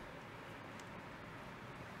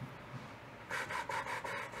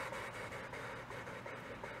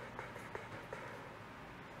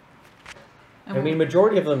 I mean,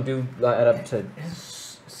 majority of them do add up to.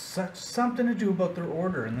 It's such something to do about their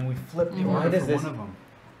order, and then we flip the Why order does for this- one of them.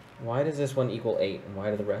 Why does this one equal 8 and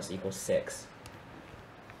why do the rest equal 6?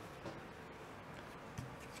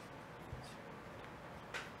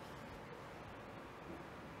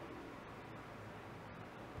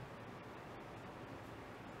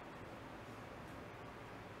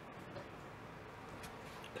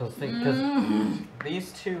 Because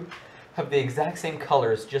these two have the exact same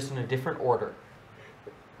colors, just in a different order.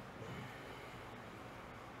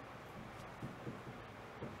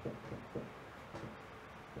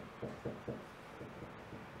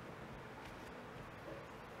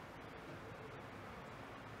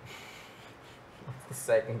 What's the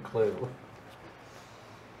second clue?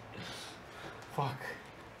 Fuck.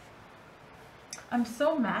 I'm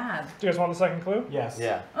so mad. Do you guys want the second clue? Yes.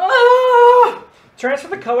 Yeah. Ah! Transfer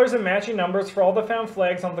the colors and matching numbers for all the found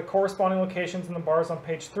flags onto the corresponding locations in the bars on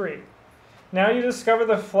page 3. Now you discover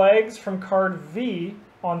the flags from card V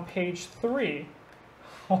on page 3.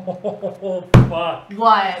 Oh, fuck.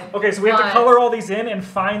 What? Okay, so we have to What? color all these in and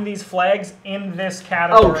find these flags in this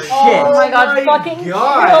category. shit. Oh my god, my fucking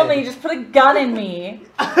God. kill me. Just put a gun in me.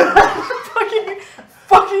 fucking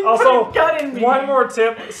Also, put a gun in me. one more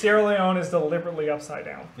tip, Sierra Leone is deliberately upside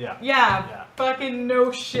down. Yeah. Yeah, Yeah. fucking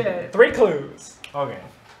no shit. 3 clues. Okay.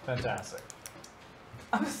 Fantastic.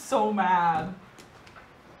 I'm so mad.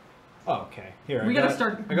 Okay. Here. We I gotta got-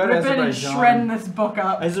 start I got ripping and Azerbaijan. shredding this book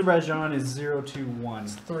up. Azerbaijan is 0, 2, 1.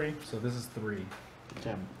 3. So this is 3.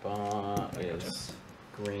 Jambon is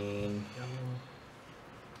green,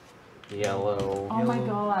 yellow. Oh my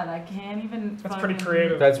god, I can't even. That's pretty fucking-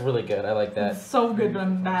 creative. That's really good. I like that. It's so good, but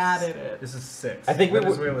I'm mad at it. This is 6. I think we would-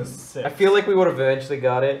 Venezuela is 6. I feel like we would have eventually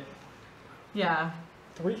got it. Yeah.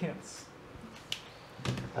 3 hints.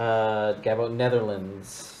 Gabo,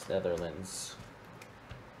 Netherlands.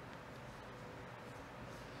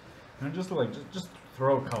 And just like just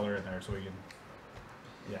throw a color in there so we can.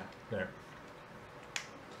 Yeah, there.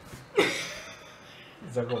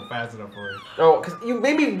 Does that go fast enough for you? Oh, because you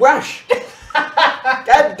made me rush.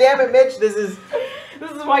 God damn it, Mitch. This is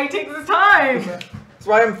why you take this time. that's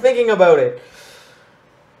why I'm thinking about it.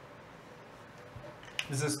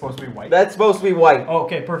 Is this supposed to be white? That's supposed to be white. Oh,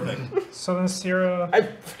 okay, perfect. So then Sierra... I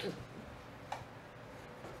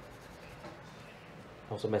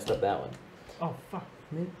also messed up that one. Oh, fuck.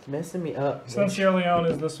 It's messing me up. So then Sierra Leone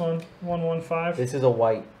is this one, 115. This is a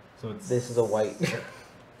white. So it's This is a white.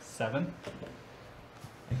 7,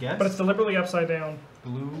 I guess. But it's deliberately upside down.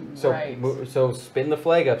 blue. So Right. so spin the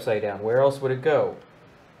flag upside down. Where else would it go?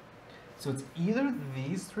 So it's either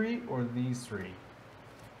these 3 or these 3.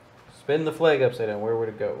 Spin the flag upside down. Where would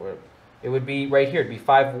it go? It would be right here. It'd be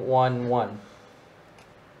 511.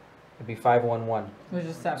 It'd be 511. Which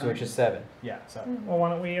is 7. So it's just 7. Yeah, 7. Well, why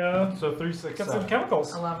don't we So 3, 6, get 7. some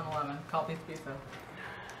chemicals? 11. Copy pizza.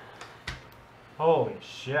 Holy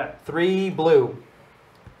shit. 3 blue,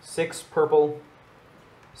 6 purple,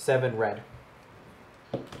 7 red.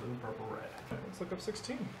 Blue, purple, red. Let's look up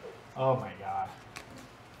 16. Oh my god.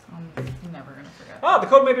 I'm never gonna forget. Ah, the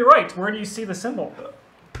code may be right. Where do you see the symbol?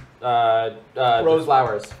 The Rose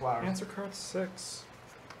flowers. Flowers. Answer card 6.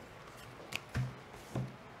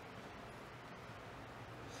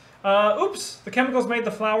 Oops, the chemicals made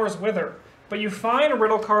the flowers wither. But you find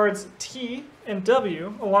riddle cards T and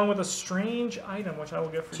W along with a strange item, which I will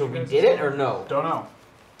get for So you we guys. did as it well. or no? Don't know.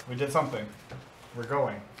 We did something. We're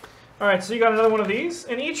going. Alright, so you got another one of these.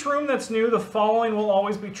 In each room that's new, the following will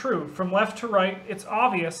always be true. From left to right, it's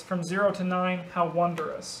obvious. From 0 to 9, how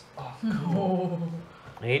wondrous. Oh, cool.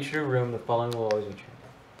 In each new room, the following will always be true.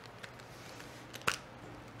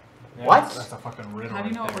 Yeah, What? That's a fucking riddle. How do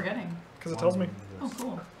you know right what we're there. getting? Because it tells me. Oh,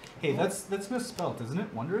 cool. Hey, that's misspelled, isn't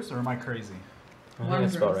it? Wondrous, or am I crazy? I think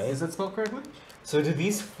that's about right. Is it spelled correctly? So do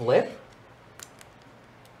these flip?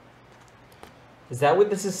 Is that what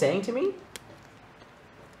this is saying to me?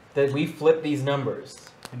 that we flip these numbers.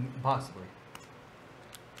 Possibly.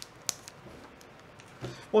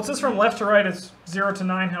 Well, it says from left to right it's 0 to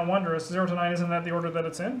 9, how wondrous. 0 to 9, isn't that the order that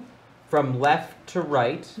it's in? From left to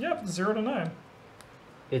right, Yep, 0 to 9.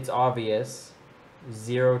 it's obvious.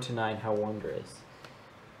 0 to 9, how wondrous.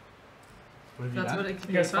 What have you That's done? what it You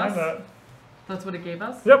gave guys find us. that? That's what it gave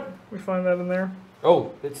us. Yep, we find that in there.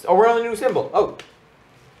 Oh, we're on a new symbol. Oh,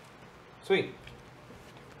 sweet.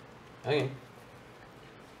 Okay.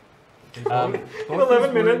 Both In these 11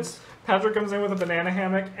 words- minutes, Patrick comes in with a banana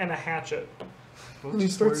hammock and a hatchet. Both And he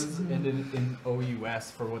these starts- words ended in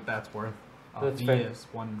OUS for what that's worth. That's fair. Obvious,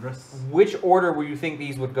 wondrous. Which order would you think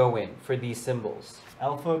these would go in for these symbols?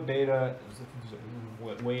 Alpha, beta,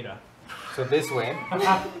 weta. So this way.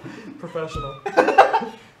 Professional.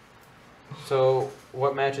 So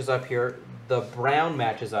what matches up here? The brown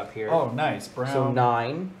matches up here. Oh, nice. Brown. So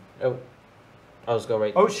 9. Oh, I'll just go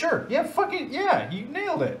right. Oh, sure. Yeah, fuck it. Yeah, you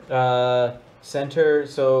nailed it. Center.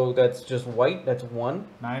 So that's just white. That's 1.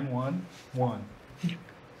 9, 1, 1.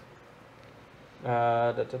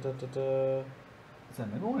 Da, da, da, da, da. It's the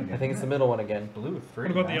middle one again. I think it's the isn't middle one again. it? Blue, 3.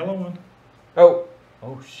 What about the man. yellow one? Oh,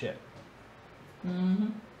 Oh, shit. Mm-hmm.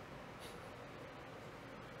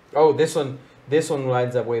 oh, this one. This one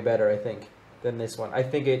lines up way better, I think, than this one. I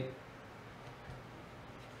think it.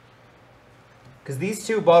 Because these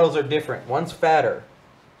two bottles are different. One's fatter,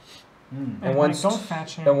 Mm. and one's don't fat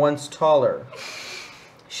shame. and one's taller.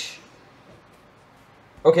 Shh.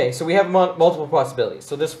 Okay, so we have multiple possibilities.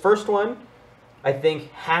 So this first one, I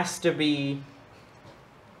think, has to be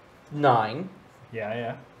 9. Yeah,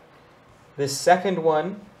 yeah. This second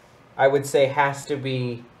one, I would say, has to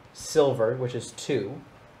be silver, which is 2.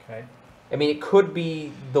 Okay. I mean, it could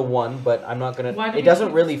be the 1, but I'm not gonna. Why do It we doesn't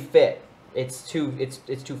choose- really fit. It's too. It's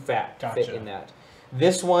too fat to fit Gotcha. in that.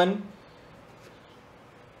 This one.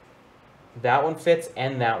 That one fits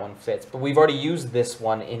and that one fits, but we've already used this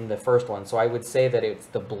one in the first one, so I would say that it's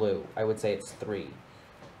the blue. I would say it's 3.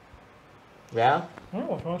 Yeah.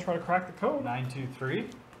 Oh, if you want to try to crack the code. 9, 2, 3.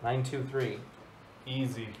 9, 2, 3.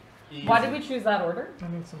 Easy. Easy. Why did we choose that order? I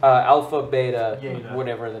need some. Alpha, beta, Yeta.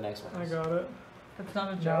 whatever the next one I is. got it. That's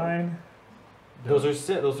not a joke. 9. Those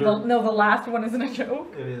are those are. No, the last one isn't a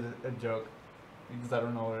joke. It is a joke. Because I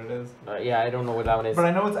don't know what it is. Yeah, I don't know what that one is. But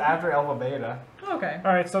I know it's after alpha, beta. Okay.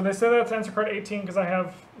 All right, so they say that's answer card 18 because I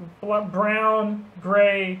have brown,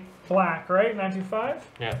 gray, black, right? 925?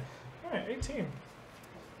 Yeah. All right, 18.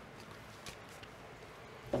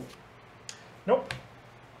 Nope.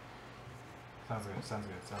 Sounds good. Sounds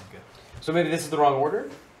good. Sounds good. So maybe this is the wrong order.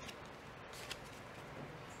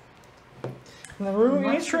 In the room,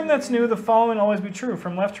 in each room that's new, the following will always be true.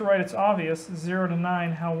 From left to right, it's obvious. 0 to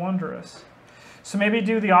 9, how wondrous. So maybe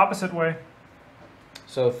do the opposite way.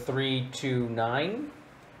 So 3, 2, 9.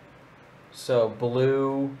 So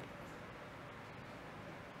blue,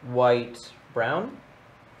 white, brown.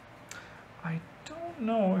 I don't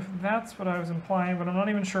know if that's what I was implying, but I'm not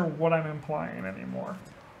even sure what I'm implying anymore.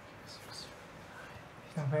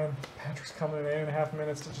 Oh man, Patrick's coming in 8.5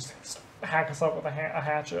 minutes to just hack us up with a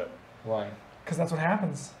hatchet. Why? Because that's what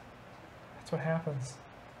happens. That's what happens.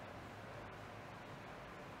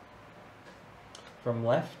 From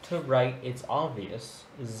left to right, it's obvious.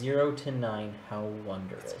 0 to 9, how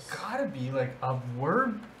wondrous. It's gotta be like a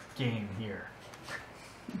word game here.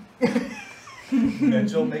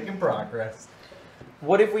 Mitchell making progress.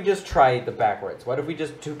 What if we just try the backwards? What if we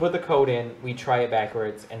just, to put the code in, we try it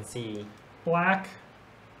backwards and see, Black,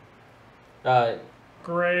 uh,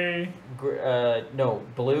 gray, no,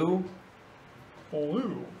 blue,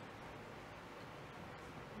 blue,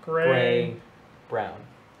 gray, brown.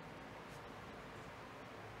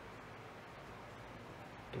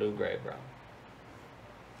 Blue, gray, brown.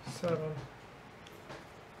 7.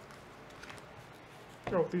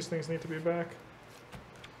 Oh, these things need to be back.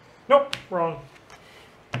 Nope, wrong.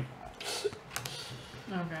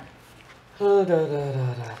 Okay.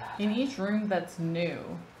 In each room that's new,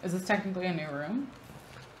 is this technically a new room?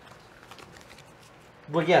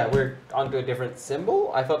 Well, yeah, we're onto a different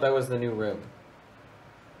symbol. I thought that was the new room.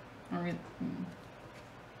 Are we,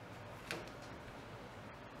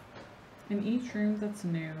 In each room that's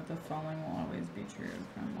new, the following will always be true.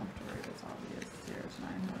 From left to right, it's obvious. 0 to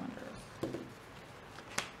 9, how wondrous.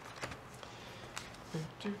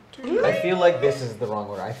 I feel like this is the wrong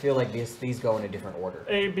order. I feel like these go in a different order.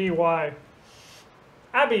 A, B, Y.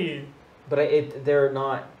 Abby. But they're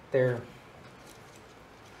not. They're.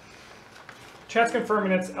 Chat's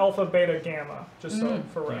confirming it's alpha, beta, gamma, just so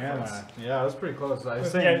for reference. Gamma. Yeah, that was pretty close. I was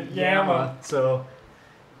With saying gamma. gamma, so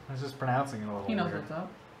I was just pronouncing it a little He knows weird. what's up.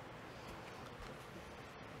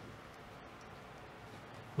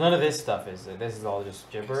 None of this stuff is it. This is all just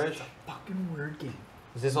gibberish. It's a fucking word game.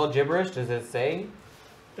 Is this all gibberish? Does it say?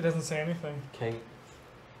 It doesn't say anything. Okay.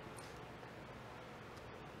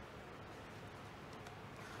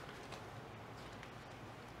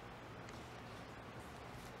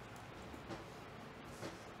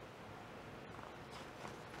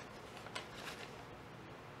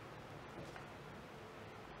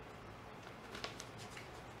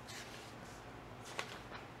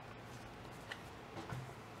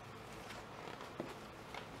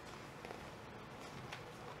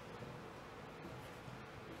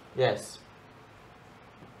 Yes.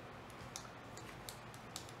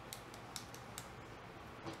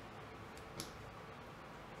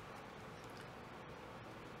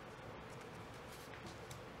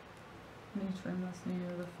 Each room that's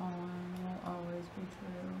near the following will always be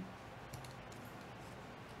true.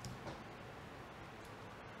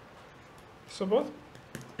 So both?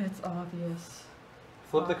 It's obvious.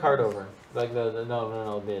 Flip the card over. Like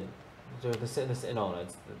no,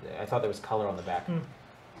 I thought there was color on the back.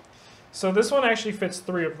 So this one actually fits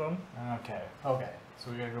 3 of them. Okay. Okay.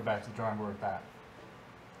 So we gotta go back to the drawing board with that.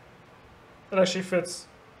 It actually fits.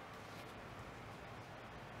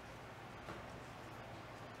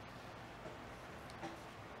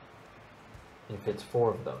 It fits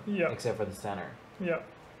 4 of them. Yeah. Except for the center. Yeah.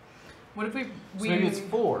 What if we So maybe it's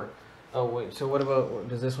 4. Oh wait. So what about?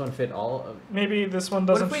 Does this one fit all? Of, Maybe this one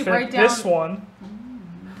What if doesn't we fit write this down- one.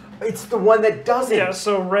 it's the one that doesn't. Yeah,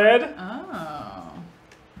 so red, Oh.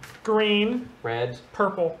 green, Red,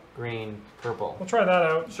 purple. green, purple. We'll try that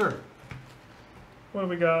out. Sure. What do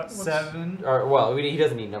we got? What's- 7, Or well, he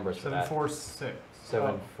doesn't need numbers for 7, that. 4, 6.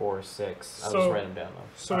 7, 4, 6. I'll So- just write them down though.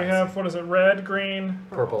 So we I have, what is it, red, green.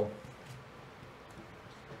 Purple.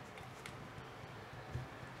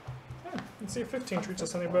 Let's see if 15 treats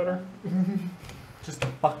us any better. Just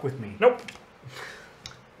fuck with me. Nope.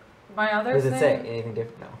 My other Does it say thing. anything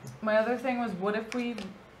different? No. My other thing was, what if we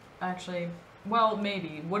actually? Well,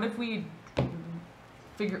 maybe. What if we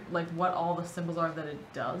figure like what all the symbols are that it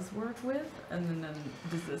does work with, and then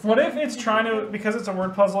does this? What if it's trying to, because it's a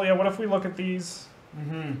word puzzle, yeah, what if we look at these?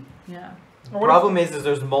 Mm-hmm. Yeah. Or what Problem is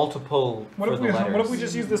there's multiple What for if the we letters. what if we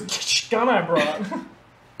just use this gun I brought?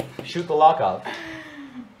 Shoot the lock off.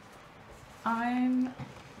 I'm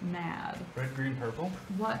mad. Red, green, purple.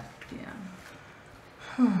 What? Yeah.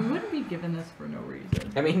 We wouldn't be given this for no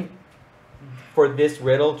reason. I mean, for this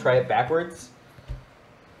riddle, try it backwards.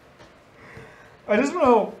 I just don't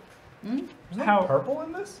know Hmm? Is there how. purple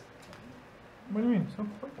in this? What do you mean? There's no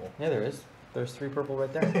purple. Yeah, there is. There's 3 purple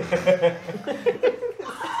right there.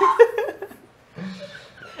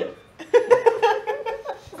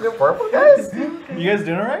 No purple, guys? You guys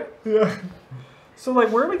doing alright? Yeah. So like,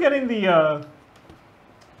 where are we getting the?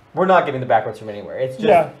 We're not getting the backwards from anywhere. It's just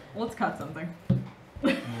Yeah. Let's cut something.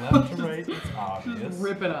 Left to right, it's obvious. Just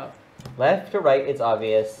rip it up. left to right. It's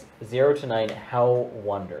obvious. 0 to 9. How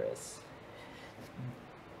wondrous.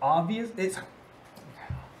 Obvious. It's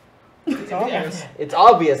It's obvious. It's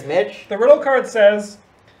obvious, Mitch. The riddle card says,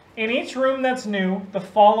 in each room that's new, the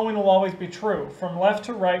following will always be true. From left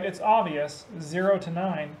to right, it's obvious. 0 to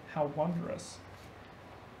 9, how wondrous.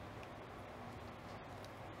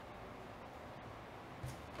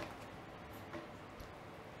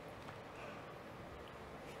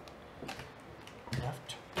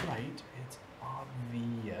 left to right, it's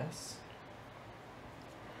obvious.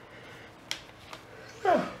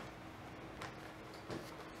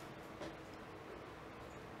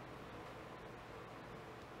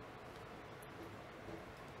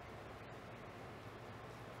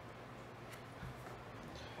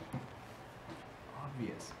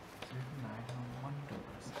 Obvious. 0 to 9, how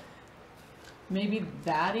wondrous. Maybe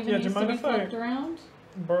that even Yeah, do you needs to mind be if I- flipped around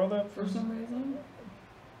Borrow that for some reason.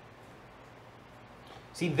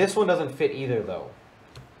 See, this one doesn't fit either, though.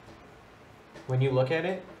 When you look at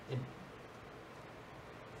it,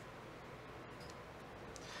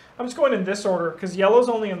 I'm just going in this order, because yellow's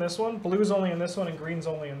only in this one, blue's only in this one, and green's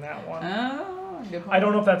only in that one. Oh, good point. I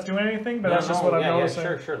don't know if that's doing anything, but No, that's just no, what I'm yeah, noticing.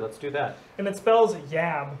 Yeah, sure, let's do that. And it spells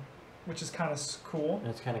yab, which is kind of cool.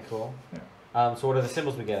 That's kind of cool. Yeah. So what are the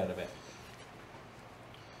symbols we get out of it?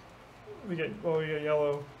 We get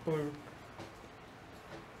yellow, blue.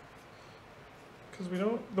 Because we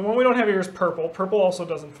don't. The one we don't have here is purple. Purple also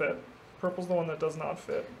doesn't fit. Purple's the one that does not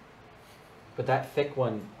fit. But that thick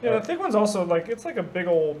one. Yeah, the thick one's also like it's like a big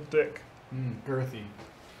old dick. Girthy.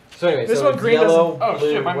 So anyway, This so one it's green yellow, Oh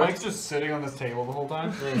blue. shit, my what? mic's just sitting on this table the whole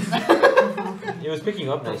time. It was picking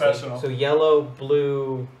up nicely. Professional. So yellow,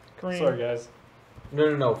 blue. Green. Sorry guys.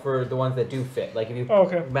 No, for the ones that do fit. Like if you Oh,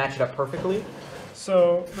 okay. match it up perfectly.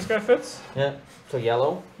 So this guy fits. Yeah. So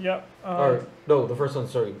yellow. Yep. Or no, the first one.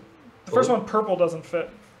 Sorry. The first one, purple, doesn't fit.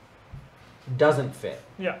 Doesn't fit.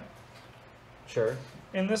 Yeah. Sure.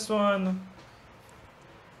 In this one,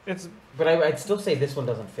 it's But I'd still say this one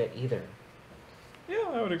doesn't fit either. yeah,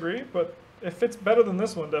 I would agree, but it fits better than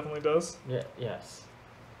this one. Definitely does. Yeah. Yes.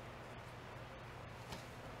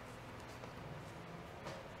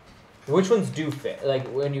 Which ones do fit? Like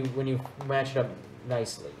when you match it up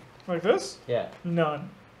nicely. Like this? Yeah. None.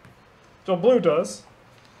 So blue does.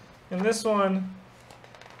 In this one,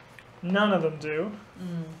 none of them do.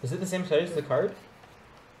 Is it the same size as the card?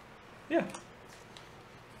 Yeah.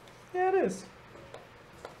 Yeah, it is.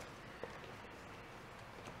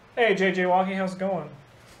 Hey, JJ Walkie, how's it going?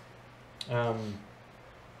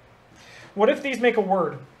 What if these make a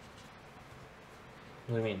word?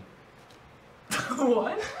 What do you mean?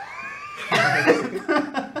 What?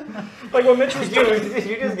 Like what Mitch was doing. Did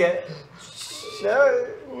you just get?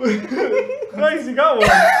 Nice, you got one.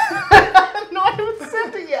 No, I haven't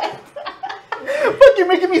sent it yet. Look, you're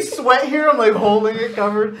making me sweat here. I'm like holding it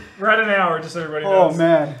covered. We're at an hour, just so everybody knows. Oh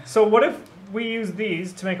man. So what if we use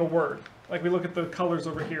these to make a word? Like we look at the colors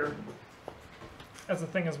over here as a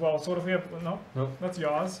thing as well. So what if we have, no, Nope. that's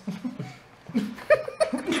yaws.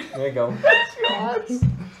 There you go.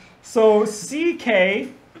 So CK,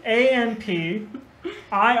 ANP,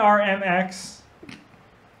 IRMX.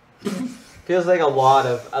 Feels like a lot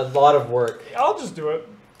of work. I'll just do it.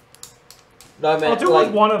 No, I I'll meant do it like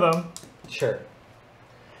with one of them. sure.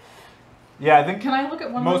 Yeah, I think Can I look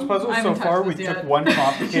at one most of them? puzzles I so haven't far touched we this took yet. one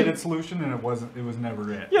complicated solution and it was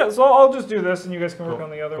never it. Yeah, so I'll just do this and you guys can work Go- on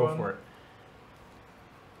the other go one. for it.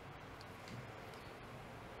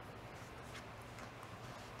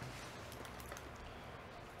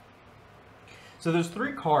 So there's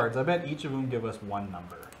 3 cards. I bet each of them give us one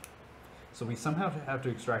number. So we somehow have to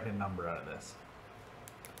extract a number out of this.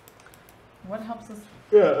 What helps us?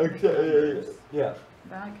 Yeah. Yeah.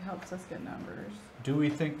 That helps us get numbers. Do we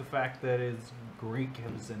think the fact that it's Greek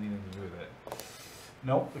has anything to do with it?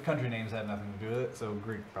 Nope, the country names had nothing to do with it, so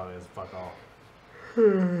Greek probably has fuck all.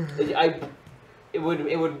 It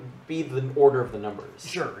would be the order of the numbers.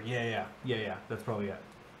 Sure, yeah, that's probably it.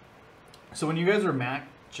 So when you guys were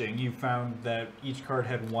matching, you found that each card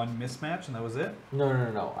had one mismatch and that was it?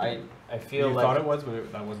 No. I feel You like thought it was,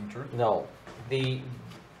 but that wasn't true? no.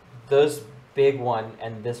 This big one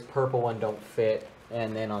and this purple one don't fit,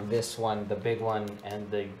 and then on this one the big one and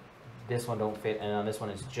this one don't fit, and on this one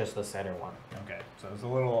it's just the center one. Okay, so it's a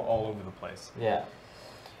little all over the place. Yeah.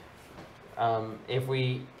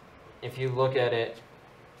 If you look at it,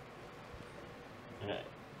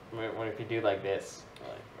 what if you do like this?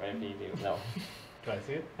 What if you do no? Can I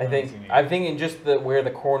see it? I'm thinking just where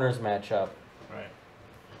the corners match up. Right.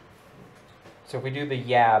 So if we do the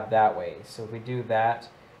yab that way, so if we do that,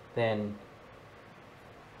 then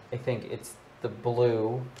I think it's the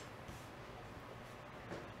blue,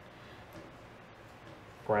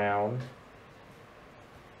 brown,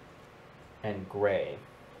 and gray,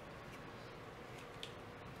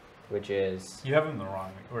 which is You have them the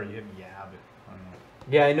wrong, or you have yab it. I don't know.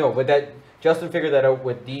 yeah, I know, but that Justin figured that out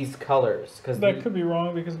with these colors because That could be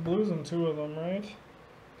wrong because blue's in 2 of them, right?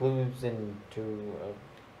 blue's in 2 of.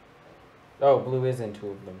 Oh, blue is in 2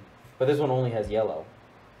 of them, but this one only has yellow,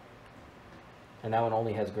 and that one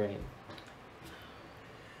only has green.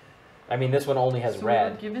 I mean, this one only has So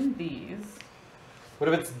red. we're given these.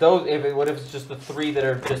 What if it's those? What if it's just the 3 that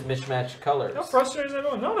are just mismatched colors? How frustrating is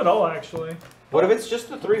everyone? Not at all, actually. What if it's just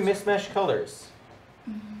the 3 mismatched colors?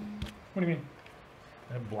 What do you mean?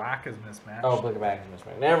 And black is mismatched. Oh, look back is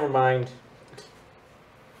mismatched. Never mind.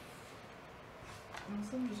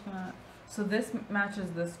 Also, I'm just gonna. So this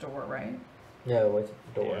matches this door, right? Yeah, what's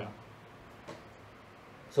the door? Yeah.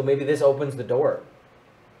 So maybe this opens the door.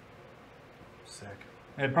 Sick.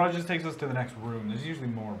 It probably just takes us to the next room. There's usually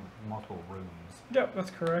multiple rooms. Yep,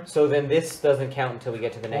 that's correct. So then this doesn't count until we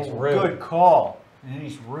get to the next room. Good call. And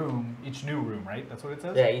each new room, right? That's what it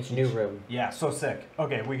says? Yeah, each new room. Yeah, so sick.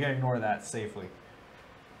 Okay, we can ignore that safely.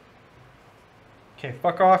 Okay,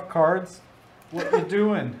 fuck off, cards. What you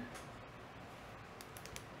doing?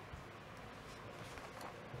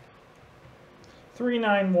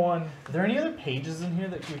 $391. Are there any other pages in here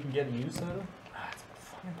that we can get use out of? It's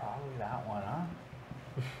fucking probably that one, huh?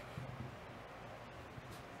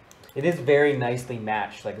 It is very nicely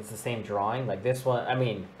matched. Like, it's the same drawing. Like, this one, I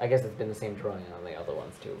mean, I guess it's been the same drawing on the other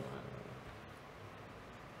ones, too.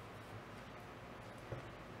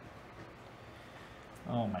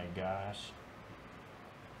 Oh my gosh.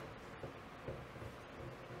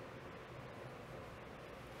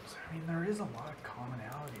 So, I mean, there is a lot of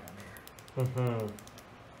commonality on here. Mm-hmm.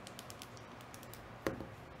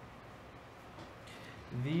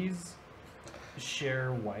 these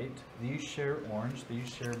share white, these share orange, these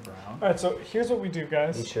share brown, All right, so here's what we do,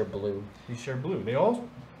 guys. These share blue. these share blue. They all.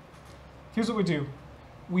 Here's what we do.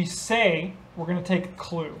 We say we're going to take a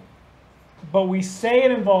clue, but we say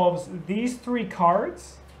it involves these 3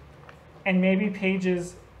 cards and maybe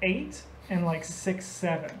pages 8 and like 6,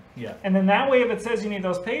 7. Yeah. And then that way, if it says you need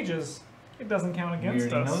those pages, it doesn't count We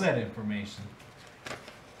against already us. know that information.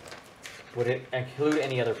 Would it include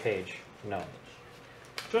any other page? No.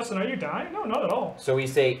 Justin, are you dying? No, not at all. So we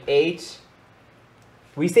say 8.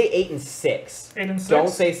 We say 8 and 6. 8 and 6. Don't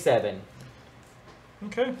say 7.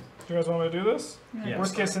 Okay. Do you guys want me to do this? Yes.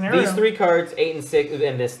 Worst case scenario. These 3 cards, 8 and 6,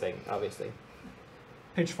 and this thing, obviously.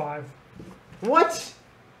 Page 5. What?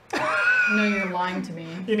 No, you're lying to me.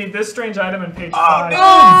 You need this strange item in page 5.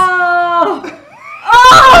 Oh!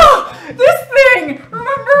 Oh! This thing!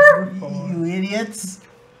 Remember? You idiots!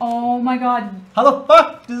 Oh my god. How the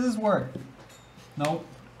fuck does this work? Nope.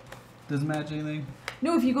 Doesn't match anything.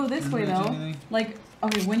 No, if you go this Doesn't way match though, anything. like,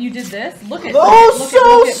 okay, when you did this, look at Oh, look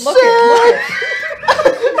so at, look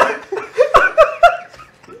at.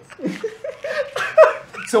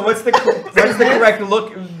 So what's the correct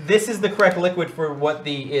look? This is the correct liquid for what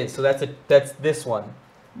the is. So that's this one.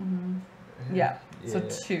 Yeah. So Yeah.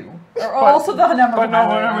 2. Or also the number. But no,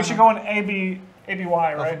 behind it. we should go in ABY,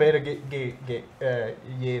 right? Alpha, beta,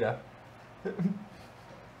 yeta.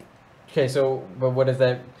 Okay, so but what is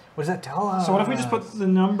that? What does that tell us? So what if we just put the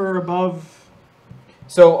number above?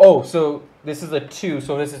 So this is a 2.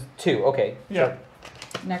 So this is 2. Okay. Yeah.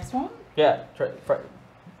 Next one? Yeah.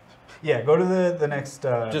 Yeah, go to the next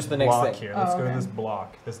Just the next block thing. here. Let's Oh, go to okay. this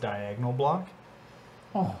block, this diagonal block.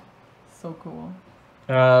 Oh, so cool.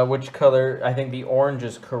 Which color? I think the orange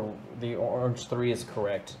is the orange 3 is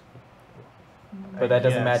correct, but that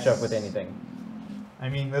doesn't match up with anything. I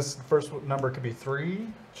mean, this first number could be 3.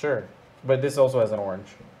 Sure, but this also has an orange.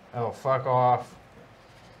 Oh, fuck off.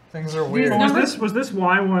 Things are These weird. numbers- Was this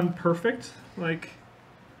Y one perfect? Like,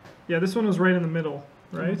 yeah, this one was right in the middle,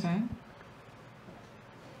 right? Okay.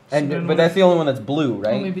 And So then but that's the only one that's blue,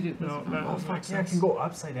 Well, right? maybe do this No, one. that Oh, doesn't fuck, make yeah, it sense. can go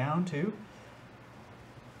upside down, too.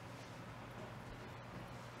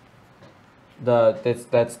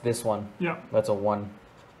 That's this one. Yeah. That's a 1.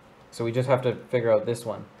 So we just have to figure out this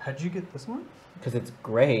one How'd you get this one? because it's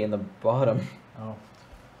gray in the bottom. Oh.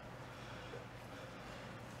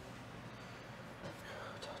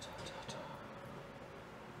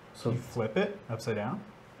 So You flip it upside down?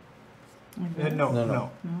 Like this? No, No, no.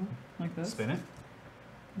 no. No, like this. Spin it.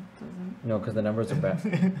 Doesn't. no, because the numbers are bad.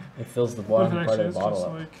 It fills the What if bottom it part actually of is the bottle just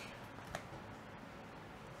up. like,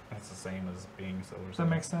 That's the same as being silver. that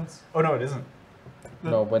makes sense. Oh, no, it isn't.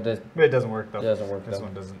 No, but it It doesn't work, though. doesn't work This though.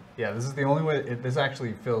 one doesn't. Yeah, this is the only way. This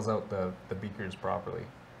actually fills out the beakers properly.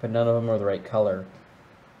 But none of them are the right color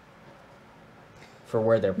for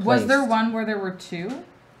where they're placed. Was there one where there were 2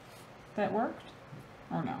 that worked?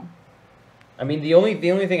 Or no? I mean, the only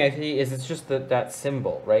thing I see is it's just that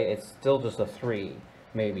symbol, right? It's still just a 3,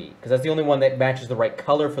 maybe, because that's the only one that matches the right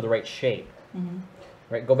color for the right shape. Mm-hmm.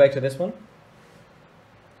 Right? Go back to this one.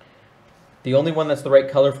 The only one that's the right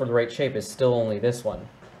color for the right shape is still only this one.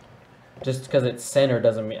 Just because it's center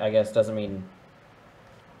doesn't mean, I guess, doesn't mean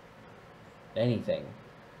anything.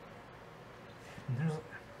 There's,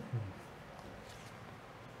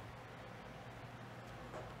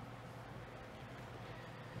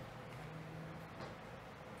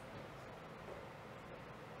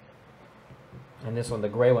 And this one, the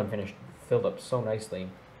gray one, filled up so nicely.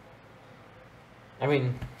 I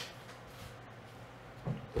mean,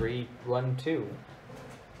 3, 1, 2.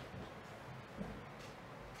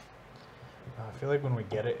 I feel like when we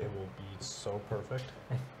get it, it will be so perfect.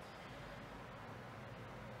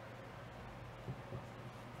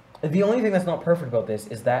 The only thing that's not perfect about this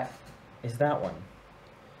is that one,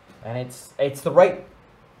 and it's the right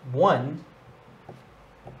one.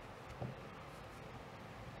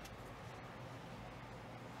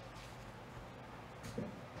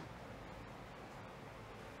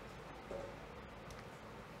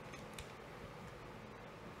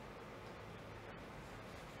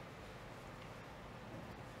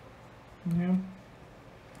 Yeah.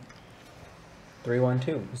 3, 1,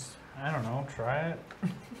 2. I don't know. Try it.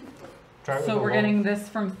 Try it So with we're a getting this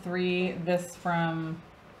from 3, this from.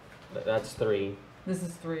 That's 3. This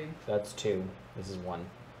is 3, That's 2. This is 1.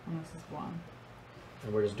 and this is 1.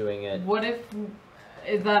 And we're just doing it. What if.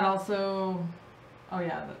 Is that also. Oh,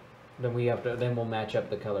 yeah. Then we have to. Then we'll match up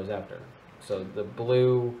the colors after. So the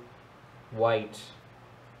blue, white,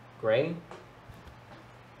 gray.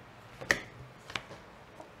 Let's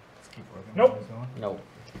keep working. Nope. on this one. No.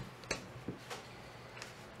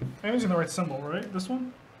 I'm using the right symbol, right? This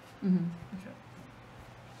one? Mm-hmm. Okay.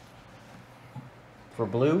 For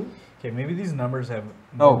blue, Okay, maybe these numbers have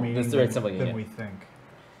more Oh, meaning that's the right than, symbol, yeah. we think.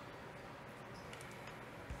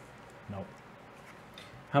 Nope.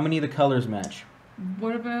 how many of the colors match?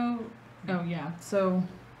 What about? Oh yeah. So.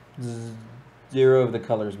 0 of the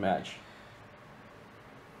colors match.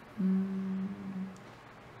 Mm,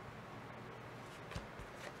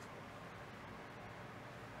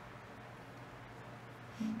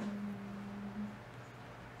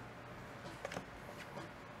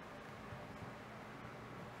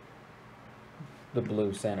 The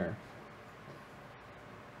blue center.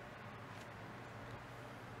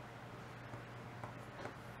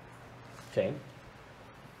 Okay.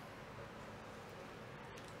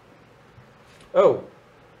 Oh.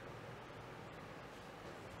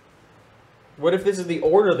 What if this is the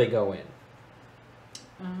order they go in?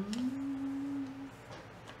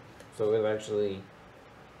 So it's actually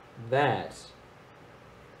that.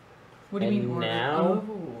 what do you mean And order? now-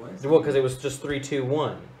 Oh, I see. Well, because it was just 3, 2,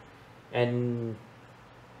 1. And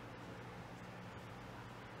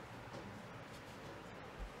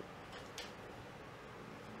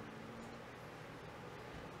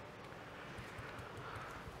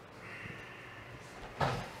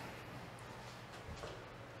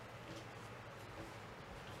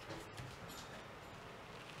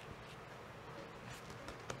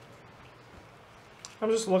I'm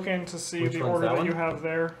just looking to see Which the one's order that that you one? have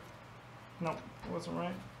there. No, it wasn't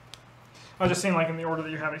right. I was just saying, like in the order that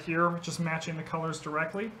you have it here, just matching the colors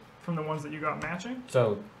directly from the ones that you got matching.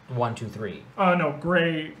 so 1, 2, 3. No,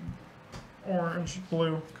 gray, orange,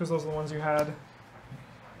 blue, because those are the ones you had.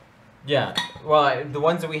 Yeah. Well, the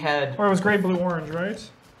ones that we had. Or it was gray, blue, orange, right?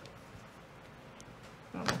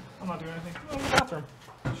 No, I'm not doing anything. Oh, in the bathroom.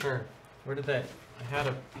 Sure. Where did that? I had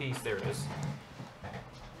a piece. There it is.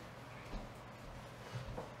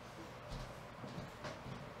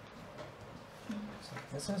 So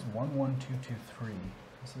this is 1, 1, 2, 2, 3.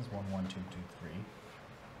 This is 1, 1, 2, 2, 3.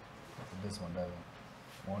 This one doesn't.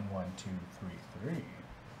 1, 1, 2, 3,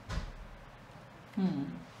 3.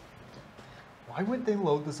 Why would they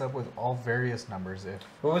load this up with all various numbers if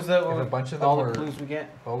What was the? If a bunch of them all were- the clues we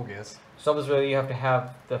get? bogus? So this way you have to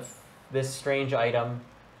have this strange item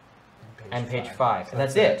and page 5. So And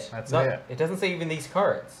that's it. That's Not- it. It doesn't say even these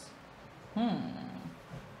cards.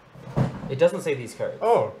 It doesn't say these cards.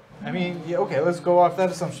 Oh, I mean, yeah, okay, let's go off that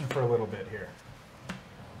assumption for a little bit here.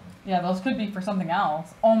 Yeah, those could be for something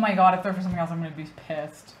else. Oh my god, if they're for something else, I'm gonna be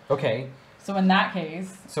pissed. Okay. So in that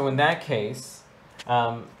case, So in that case,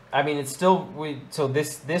 I mean, it's still so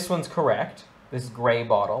this one's correct. This gray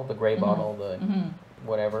bottle, the gray bottle, the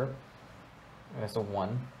whatever. That's a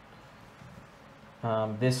 1.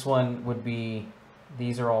 This one would be.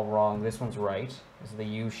 These are all wrong. This one's right. This is the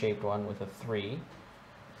U-shaped one with a 3.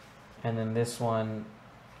 And then this one,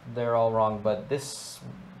 they're all wrong, but this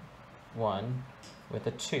one with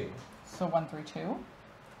a 2. so 1, 3, 2.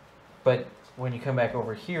 But when you come back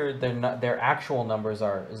over here, they're not. Their actual numbers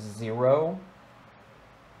are 0,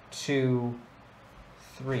 2,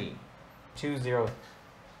 3, 2, 0.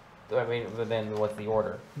 I mean, but then what's the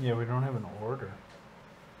order? Yeah, we don't have an order.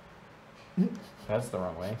 That's the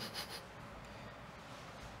wrong way.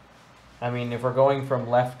 I mean, if we're going from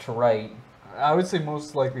left to right, I would say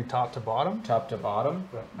most likely top to bottom, top to bottom.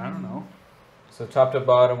 but I don't know. So top to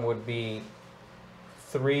bottom would be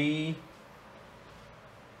 3,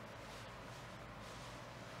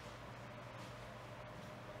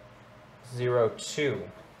 0, 2.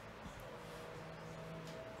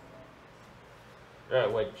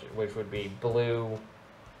 Which would be blue,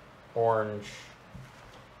 orange.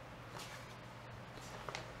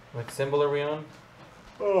 What symbol are we on?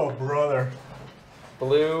 Oh, brother.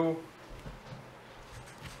 Blue,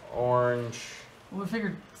 orange, We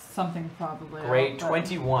figured something probably. gray. out, but-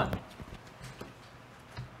 21.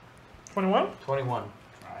 21? 21.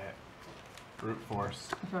 Try it. Brute force.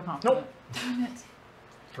 I feel confident. Damn it.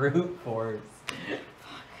 Brute force.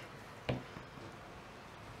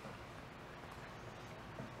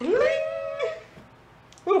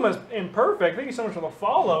 Little Miss Imperfect, thank you so much for the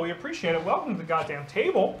follow. We appreciate it. Welcome to the goddamn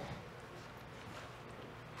table.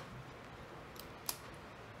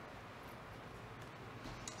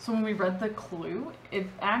 So when we read the clue, it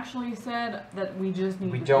actually said that we just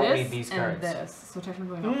need We don't this need these and cards. this. So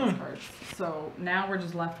technically not those cards. So now we're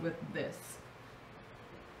just left with this.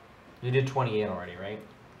 You did 28 already, right?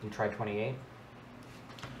 You tried 28?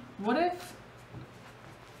 What if?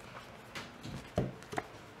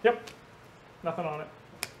 Yep. Nothing on it.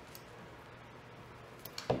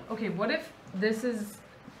 Okay, what if this is?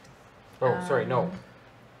 Oh, sorry, no. Um,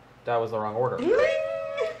 That was the wrong order.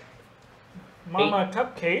 Mama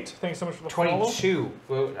Cupcake, thanks so much for the follow. 22.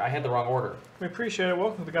 Well, I had the wrong order. We appreciate it.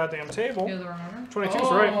 Welcome to the goddamn table. You have the wrong order? 22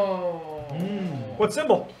 is right. What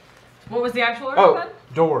symbol? What was the actual order Oh. then?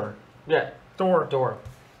 Door. Yeah, Door. door.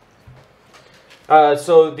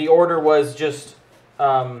 So the order was just,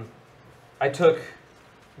 I took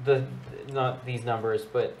not these numbers,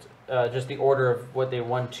 but just the order of what they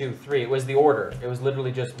 1, 2, 3. It was the order. It was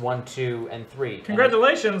literally just 1, 2, and 3.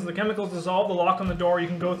 Congratulations, the chemicals dissolve the lock on the door. You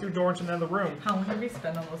can go through door into another room. How long have we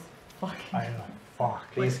spent on those fucking I know.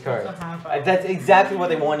 Fuck. These like, cards. a half hour? That's exactly what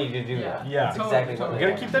they want you to do. Yeah. Now. Yeah. That's exactly what We they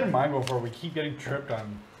gotta want. keep that in mind before we keep getting tripped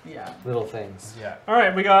on. Yeah. Little things. Yeah. All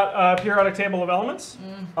right, we got a periodic table of elements,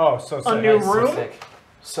 Oh, so a sick. new So room, sick.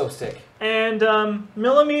 So sick. and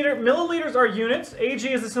milliliters are units. Ag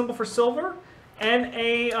is the symbol for silver,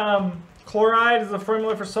 Na chloride is the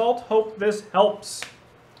formula for salt. Hope this helps.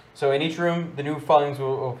 So in each room, the new followings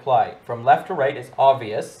will apply. From left to right is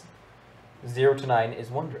obvious. 0 to 9 is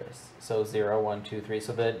wondrous. So 0, 1, 2, 3.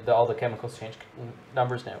 So all the chemicals change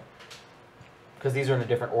numbers now. Because these are in a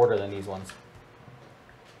different order than these ones.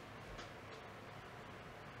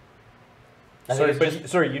 I think Sorry, it's just,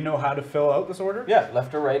 sorry, you know how to fill out this order? yeah,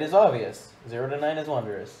 left to right is obvious. 0 to 9 is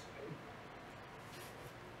wondrous.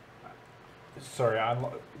 Sorry,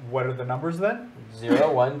 what are the numbers then?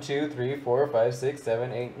 0, 1, 2, 3, 4, 5, 6,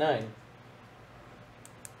 7, 8, 9.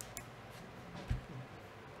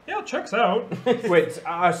 Yeah, it checks out. Wait,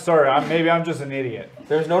 sorry, maybe I'm just an idiot.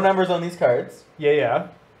 There's no numbers on these cards. Yeah.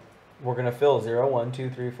 We're going to fill 0, 1, 2,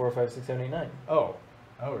 3, 4, 5, 6, 7, 8, 9. Oh,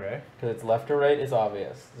 okay. Because it's left to right is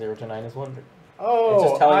obvious. 0 to 9 is wondrous. Oh,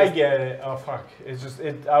 just telling I us- get it. Oh, fuck. It's just,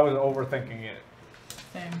 I was overthinking it.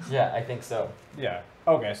 Same. Yeah, I think so. Yeah.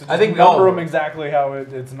 Okay, so just I think number no. them exactly how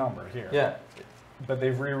it's numbered here. Yeah. But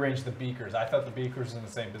they've rearranged the beakers. I thought the beakers were in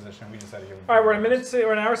the same position. We just had to give them. All right,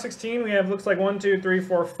 we're an hour 16. We have looks like 1, 2, 3,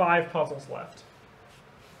 4, 5 puzzles left.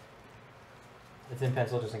 It's in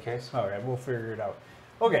pencil just in case. Okay, we'll figure it out.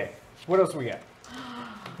 Okay, what else we got?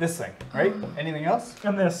 This thing, right? Anything else?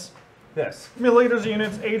 And this. This. Milliliters are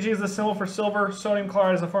units. Ag is the symbol for silver. Sodium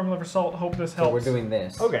chloride is the formula for salt. Hope this helps. So we're doing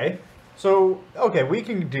this. Okay. So, okay, we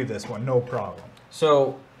can do this one, no problem.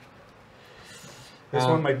 So This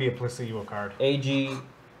one might be a placebo card. AG,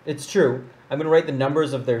 it's true. I'm gonna write the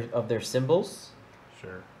numbers of their symbols.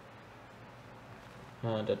 Sure.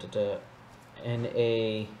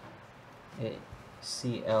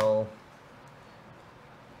 NaCl.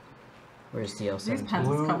 Where's CL? These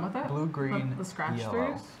pencils come with it? Blue, green, The scratch yellow.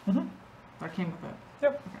 throughs? That came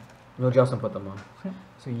with it. No, Justin put them on.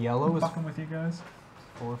 So yellow is Fucking with you guys.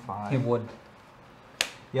 4, He 5. would,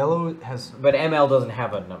 Yellow has. but ML doesn't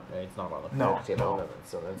have a number. It's not on the No, fact table, no. does it?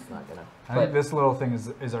 So that's not gonna. I think But this little thing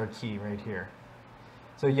is our key right here.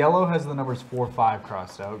 So yellow has the numbers 4, 5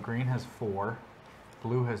 crossed out. Green has 4.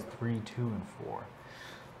 Blue has 3, 2, and 4.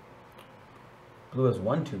 blue is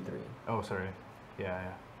 1, 2, 3. Oh, sorry. Yeah.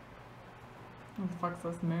 What the fuck's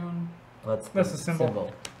this moon? That's the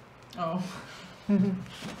symbol. Oh.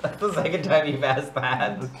 That's the second time you've asked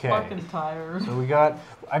that. Okay. Fucking tired. So we got.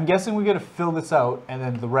 I'm guessing we got to fill this out, and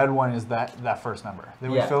then the red one is that first number.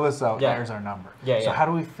 Then we Yeah. fill this out. Yeah. There's our number. Yeah, So yeah. how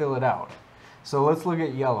do we fill it out? So let's look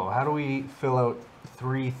at yellow. How do we fill out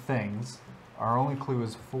 3 things? Our only clue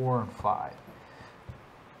is 4 and 5.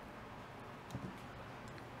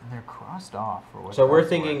 And they're crossed off for what. So we're that's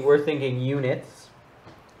thinking units,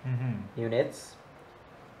 worth. Mhm. units,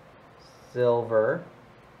 silver,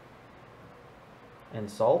 and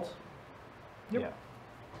salt. Yep. Yeah.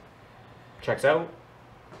 Checks out.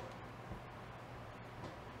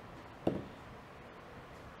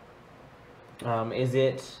 Is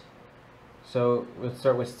it? So we'll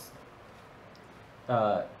start with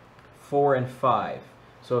 4 and 5.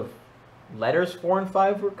 So if letters 4 and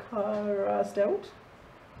 5 were crossed out,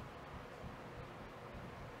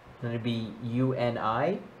 then it'd be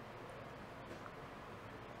UNI.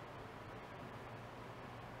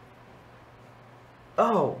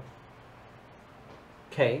 Oh.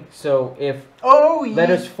 Okay, so if Oh,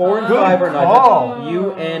 letters 4 and Good 5 are call. not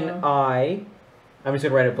UNI, I'm just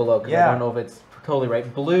gonna write it below because I Yeah. don't know if it's totally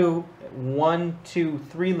right. Blue, 1, 2,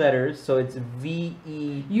 3 letters, so it's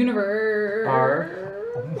VE, Universe. R.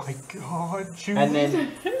 Oh my God. Choose. and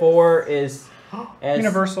then 4 is S.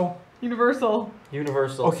 Universal. Universal.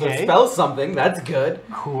 Universal. So it Okay. spells something. That's good.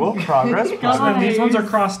 Cool. Progress. And progress. then these ones are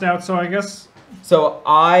crossed out, so I guess So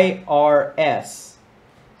IRS.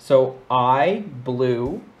 So I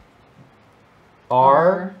blue,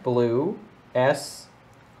 R blue, S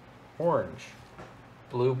orange.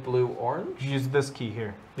 Blue, blue, orange. Use this key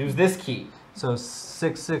here. Use this key So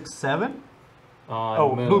 667. on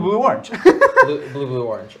Oh, moon. blue, blue, orange. blue, blue, blue,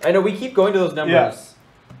 orange. I know we keep going to those numbers,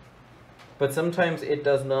 But sometimes it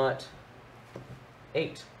does not.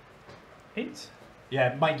 8. 8.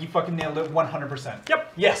 Yeah, Mike, you fucking nailed it 100%.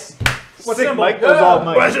 Yep. Yes. What Sick, symbol? Mike, that was all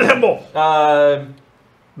Mike. What's the symbol?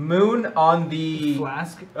 Moon on the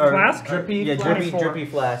Flask? or Flask? drippy, yeah, Flask. drippy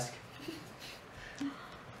flask.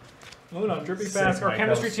 Moon on drippy Sick, flask. Our Mike,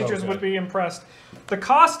 chemistry that was so teachers good. would be impressed. The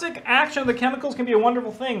caustic action of the chemicals can be a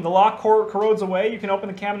wonderful thing. The lock corrodes away. You can open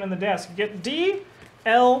the cabinet and the desk. You get D,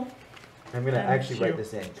 L. I'm gonna And actually Q. write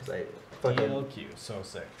this in because I fucking. LQ, so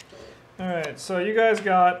sick. All right. So you guys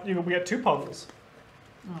got. We got 2 puzzles.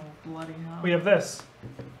 Oh, bloody hell. We have this.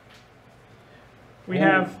 We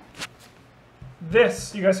have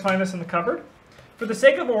this. You guys find this in the cupboard. For the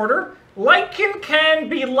sake of order, Lycan can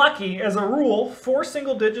be lucky. As a rule, 4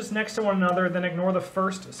 single digits next to one another, then ignore the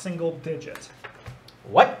first single digit.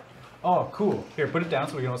 What? Oh, cool. Here, put it down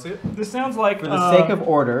so we can all see it. This sounds like For the sake of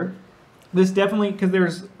order, this definitely because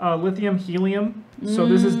there's lithium, helium. So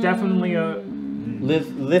this is definitely a.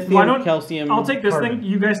 lithium, Why don't- calcium. I'll take this Carbon. thing.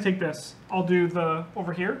 You guys take this. I'll do the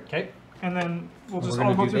over here, Okay. and then we'll just We're I'll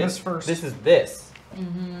gonna go do through this first. This is this.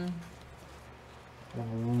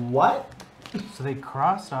 What? So they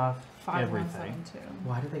crossed off 5172.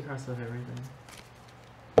 Why did they cross off everything?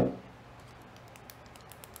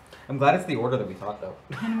 I'm glad it's the order that we thought, though.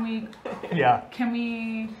 Can we? Yeah. Can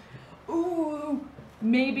we? Ooh,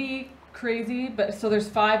 maybe crazy, but so there's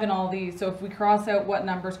 5 in all these. So if we cross out what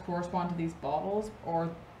numbers correspond to these bottles, or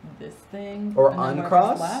this thing, Or and then whatever's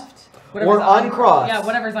uncross? left, Or uncross. Yeah,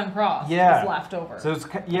 whatever's uncrossed Yeah. is left over. So it's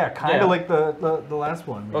kind of Yeah. like the last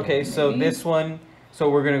one. we Okay, did. so Maybe. this one. So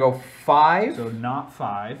we're gonna go 5. So not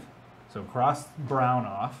 5. So cross brown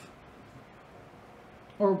off.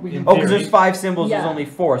 or we can. Oh, because theory. there's 5 symbols. There's Yeah. only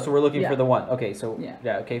 4, so we're looking Yeah. for the one. Okay, so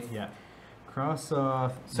Yeah. okay. Yeah. Cross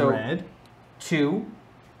off So- red. 2.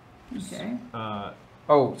 Okay.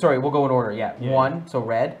 Oh, sorry. We'll go in order. Yeah. Yeah. 1. So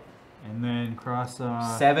red. And then cross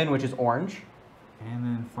off. 7, which is orange. And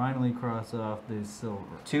then finally cross off the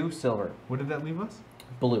silver. 2, silver. What did that leave us?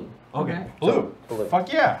 Blue. Okay. Blue. Blue.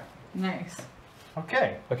 Fuck yeah. Nice.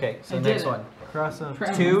 Okay. Okay. So I next did it. one. Cross off.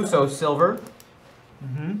 Proud of 2. myself. So silver.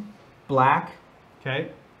 Mm-hmm. Black. Okay.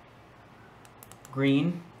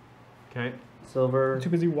 Green. Okay. Silver. I'm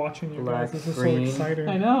too busy watching you Black, guys. This is green. so exciting.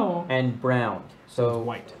 I know. And brown. So So it's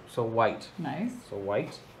white. So white. Nice. So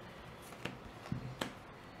white.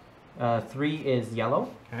 3 is yellow.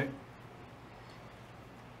 Okay.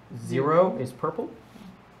 0 is purple.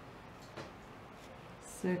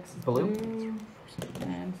 6 is Blue. blue,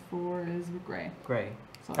 and 4 is gray. Gray.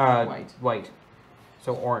 So white. White.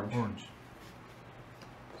 So orange. Orange.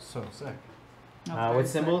 So sick. That's very What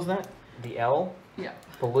symbol is that? The L. sick. Yeah.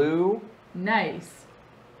 Blue. Nice.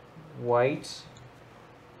 White.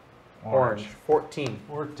 Orange. 14.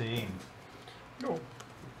 14. Oh.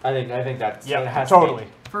 I think that's. Yeah, it has to totally.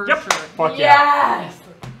 For Yep. sure. Fuck yeah. Yes.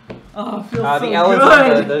 Oh, it feels be. so The L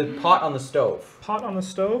good. is the pot on the stove. Pot on the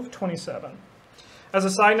stove, 27. As a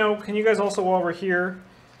side note, can you guys also, while we're here,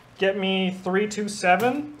 get me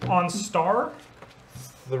 327 on star?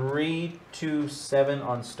 3, 2, 7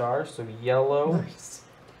 on star. So yellow.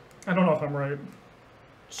 I don't know if I'm right.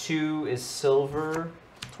 2 is silver.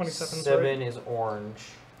 27 's 7 right. is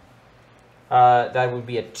orange. That would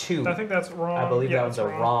be a 2. I think that's wrong. I believe Yeah, that was that's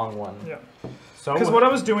a wrong one. Yeah. So Because what I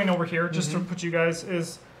was doing over here, just to put you guys,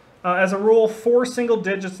 is as a rule, 4 single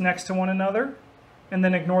digits next to one another, and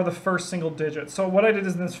then ignore the first single digit. So what I did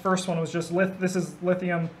is this first one was just this is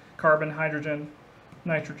lithium, carbon, hydrogen,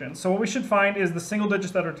 nitrogen. So what we should find is the single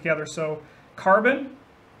digits that are together. So carbon,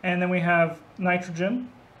 and then we have nitrogen,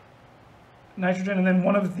 and then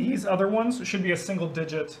one of these other ones should be a single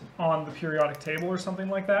digit on the periodic table or something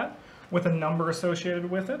like that, with a number associated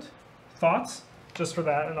with it. Thoughts? Just for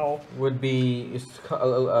that, and I'll. Would be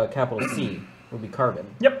capital C. Would be carbon.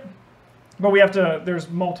 Yep. But we have to, there's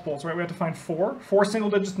multiples, right? We have to find 4 single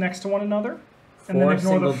digits next to one another, and then 4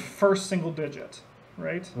 ignore single- the first single digit,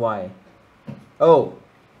 right? Why? Oh.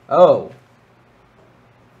 Oh.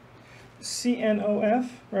 CNOF,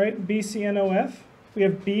 right? BCNOF. We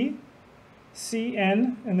have B,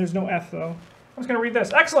 CN, and there's no F though. I'm just going to read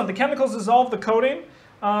this. Excellent. The chemicals dissolve the coating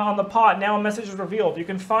on the pot. Now a message is revealed. You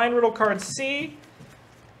can find riddle cards C,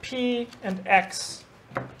 P, and X.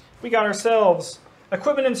 We got ourselves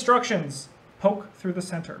equipment instructions. Poke through the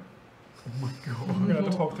center. Oh my god. We're going to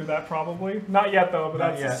have to poke through that probably. Not yet though, but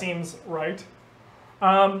Not that yet. seems right.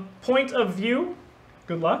 Point of view.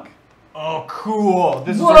 Good luck. Oh, cool.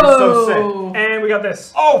 This is so sick. Whoa. And we got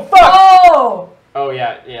this. Oh, fuck! Oh! Oh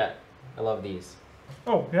yeah. I love these.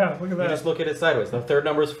 Oh, yeah, look at You that. just look at it sideways. The third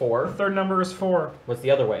number is The 4. third number is 4. What's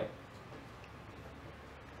the other way?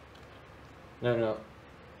 No.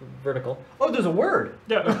 Vertical. Oh, there's a word.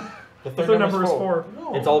 Yeah. The The third number is 4.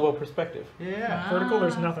 No. It's all about perspective. Yeah. Vertical,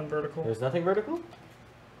 there's nothing vertical. There's nothing vertical?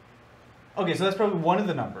 Okay, so that's probably one of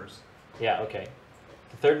the numbers. Yeah, okay.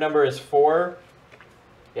 The third number is 4.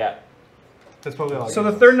 Yeah. That's probably all. So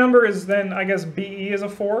the third number is then, I guess, BE is a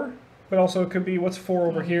 4, but also it could be, what's 4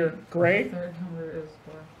 over here? Gray? Third number is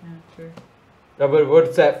 4. Yeah, true. No, but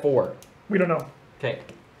what's that for? We don't know. Okay.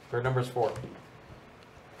 Third number is 4.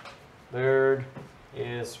 Third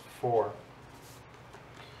is 4.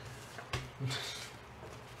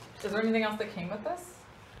 Is there anything else that came with this?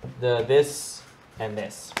 This and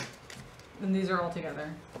this. Then these are all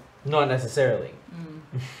together. Not necessarily.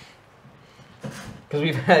 Mm. Because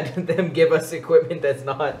we've had them give us equipment that's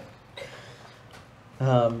not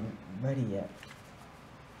ready yet.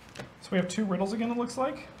 So we have 2 riddles again, it looks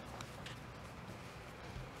like.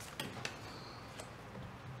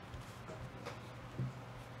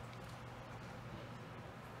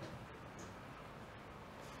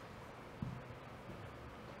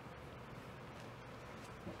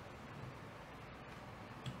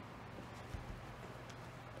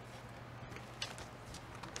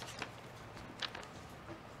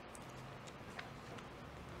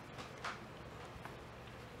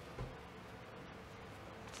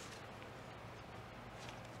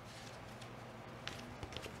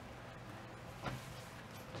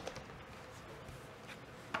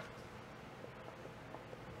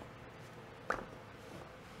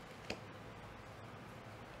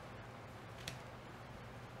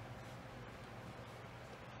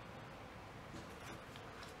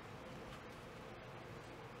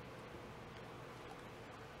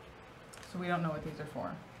 So we don't know what these are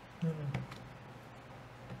for.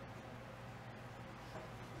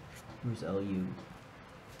 Who's LU?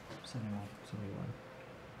 71. 71.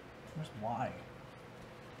 Where's Y?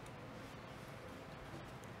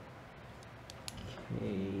 Okay.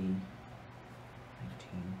 19.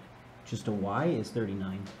 Just a Y is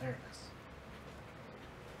 39. There it is.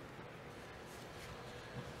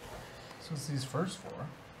 So what's these first for?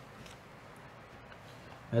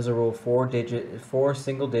 As a rule, 4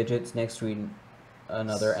 single digits next to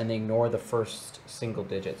another, and they ignore the first single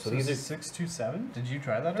digit. So these are 627. Did you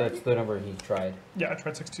try that? that's the number he tried. Yeah, I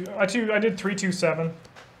tried 6-2. I did 327.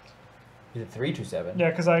 Is it 327? Yeah,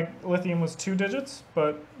 because lithium was 2 digits,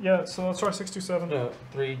 but yeah, so let's try 627. No,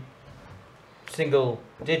 3 single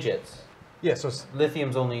digits. Yeah. So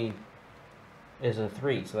Lithium's only is a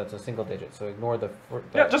 3, so that's a single digit. So ignore the.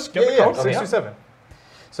 Yeah, just get the code. 627.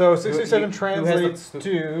 So 627 who has translates the-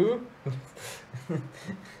 to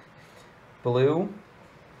Blue.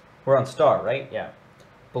 We're on star, right? Yeah.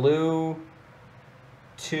 Blue,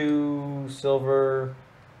 2 silver,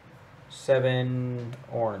 7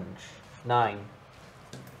 orange, 9.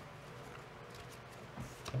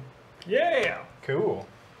 Yeah. cool.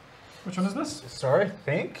 Which one is this? Sorry,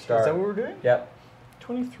 pink. Star. Is that what we're doing? Yep.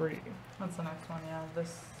 23. What's the next one? Yeah,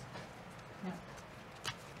 this.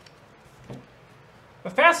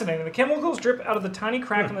 But fascinating. The chemicals drip out of the tiny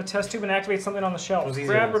crack in the test tube and activate something on the shelf. Those easy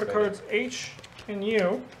Grab ones, the cards H and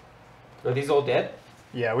U. Are these all dead?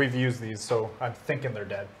 Yeah, we've used these, so I'm thinking they're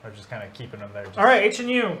dead. I'm just kind of keeping them there. Just All right, H and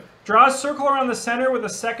U. Draw a circle around the center with a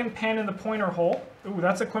second pen in the pointer hole. Ooh,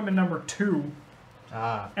 that's equipment number 2.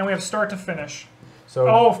 Ah. And we have start to finish. So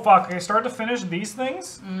Oh, fuck. Okay, start to finish these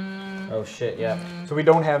things? Oh shit, yeah. so we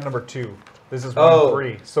don't have number 2. This is 1 Oh.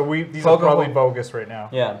 and 3. So these are probably bogus right now.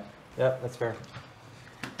 Yeah. Yep, that's fair.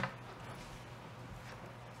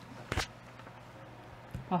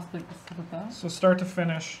 Possibly this with that. So start to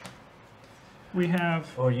finish. We have...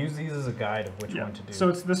 Or use these as a guide of which yeah. one to do. So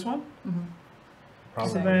it's this one? Mm-hmm.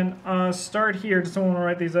 probably. So then start here. Does someone want to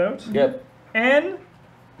write these out? Yep. N,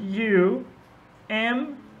 U,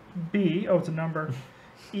 M, B. Oh, it's a number.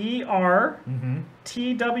 E, R, Mm-hmm.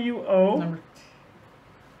 T, W, O, Number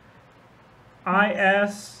I,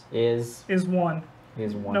 S Is 1.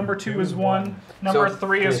 1. Number 2 is is 1. one. Number So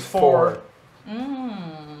 3 is is 4.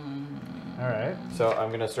 All right. So I'm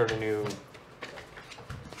gonna start a new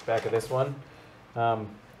back of this one.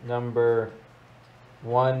 Number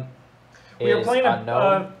 1 We are is playing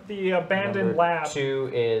unknown. the abandoned Number lab.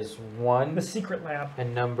 2 is 1. The secret lab.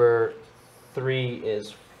 And number 3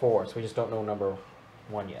 is 4. So we just don't know number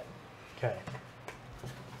 1 yet. Okay.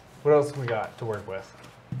 What else we got to work with?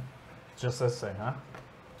 Just this thing, huh?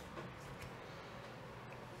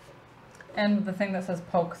 And the thing that says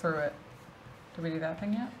poke through it. Did we do that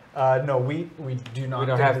thing yet? No, we do not We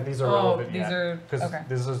don't think have- that these are Oh, relevant these yet. are- Because okay.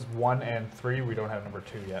 this is 1 and 3. We don't have number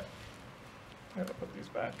 2 yet. I gotta put these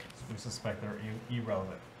back. So we suspect they're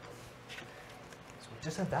irrelevant. So we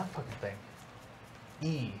just had that fucking thing.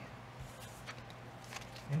 E.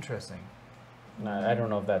 Interesting. No, I don't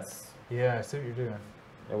know if that's. Yeah, I see what you're doing.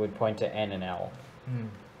 it would point to N and L. Hmm.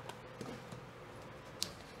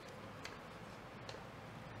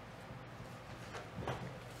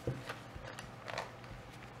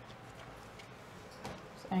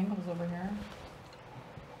 There's angles over here.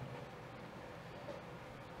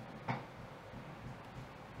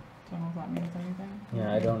 Don't know if that means anything.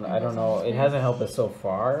 Yeah, I don't Angles know. on It this hasn't page. helped us so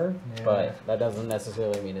far, Yeah. but that doesn't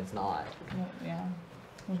necessarily mean it's not. No, yeah.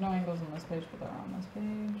 There's no angles on this page, but they're on this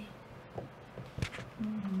page.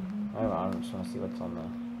 I don't know. I just want to see what's on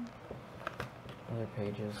the other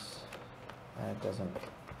pages. That doesn't.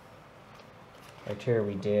 Right here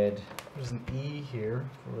we did. There's an E here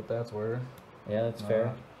for what that's worth. Yeah, that's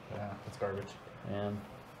fair. Yeah, that's garbage. Yeah.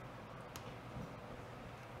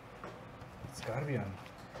 It's got to be on.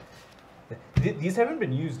 These haven't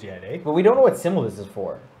been used yet, eh? But we don't know what symbol this is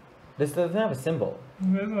for. This doesn't have a symbol.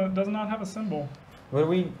 It does not have a symbol. What do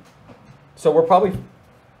we? So we're probably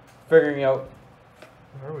figuring out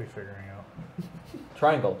What are we figuring out?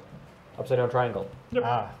 triangle, upside down triangle, Yep.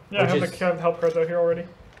 Ah, Yeah, I Which have is- the help cards out here already.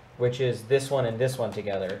 which is this one and this one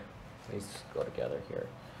together. These go together here.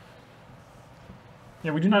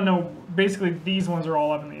 Yeah, we do not know. Basically, these ones are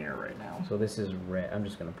all up in the air right now. So this is red. I'm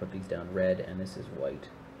just gonna put these down red, and this is white.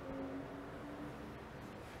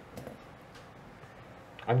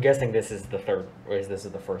 I'm guessing this is the third, or this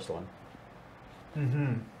is the first one.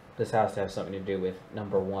 mm-hmm. This has to have something to do with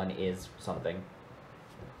number one is something.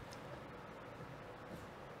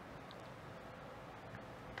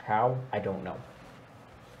 How? I don't know.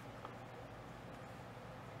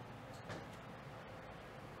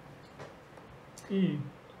 E.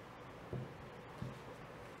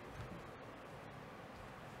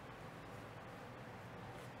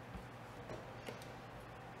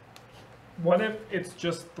 What if it's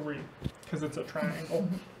just 3? Because it's a triangle.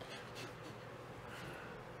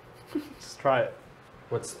 Just try it.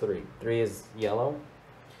 What's 3? 3 is yellow.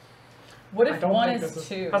 What I if don't 1 think is this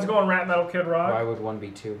 2? How's it going, Rat Metal Kid Rock? Why would 1 be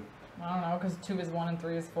 2? I don't know, because 2 is 1 and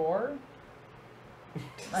 3 is 4.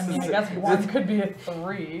 I mean, I guess 1 could be a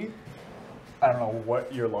 3. I don't know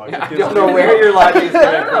what your logic I is. don't know where your logic is I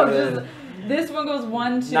coming don't know. from. Just, this one goes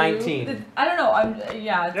 1, 2. 19. I don't know.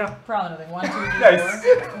 Yeah, it's Yeah. probably nothing. 1, 2, 3, Nice.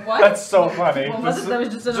 4. What? That's so funny. What was it? That was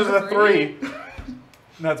just a Just number a 3.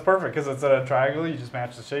 And that's perfect because it's a triangle. You just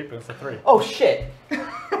match the shape and it's a 3. Oh shit!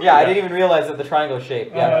 Yeah, I didn't even realize that the triangle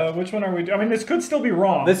shape. Yeah. Which one are we? I mean, this could still be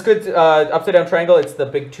wrong. This could upside down triangle. It's the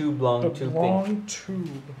big tube, long the tube long thing.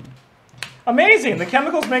 tube. Amazing! The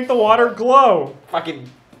chemicals make the water glow. Fucking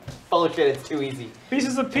bullshit. It's too easy.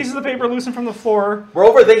 Pieces of paper loosen from the floor. We're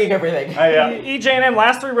overthinking everything. Yeah. E, J, and M.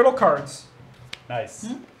 Last 3 riddle cards. Nice.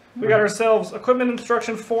 We got ourselves equipment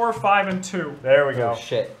instruction 4, 5, and 2. There we Oh go.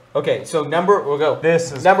 shit. Okay, so we'll go.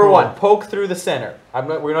 This is Number cool. 1. Poke through the center.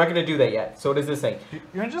 We're not gonna do that yet. So what does this say?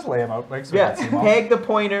 You're gonna just lay them out like so. Yeah. we can see 'em all? Peg the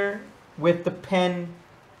pointer with the pen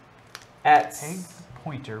at. Peg the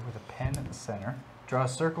pointer with a pen at the center. Draw a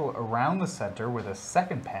circle around the center with a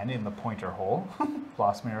second pen in the pointer hole.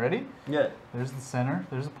 Lost me already. Yeah. There's the center.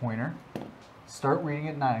 There's a pointer. Start reading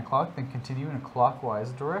at 9 o'clock, then continue in a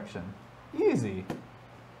clockwise direction. Easy.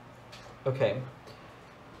 Okay.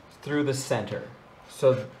 Through the center.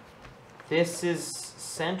 So this is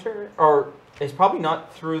center, or it's probably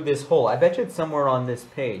not through this hole. I bet you it's somewhere on this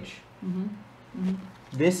page.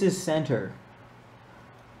 This is center.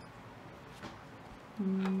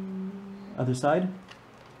 Other side?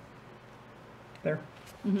 There.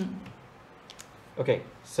 Okay,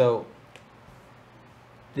 so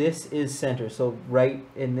this is center. So right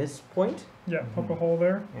in this point, Yeah, poke a hole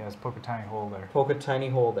there. Yeah, let's poke a tiny hole there. poke a tiny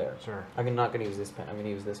hole there. Sure. I'm not going to use this pen. I'm going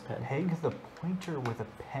to use this pen. Peg the pointer with a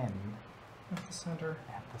pen At the center.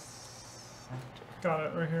 at the center. Got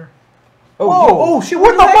it right here. Oh, Whoa! oh shit!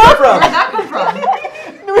 Where'd the ball Where'd from? that come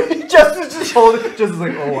from? just hold it. Just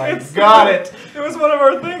like, oh, I got it. It was one of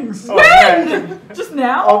our things. Oh, man. Just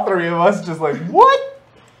now? All 3 of us just like, what?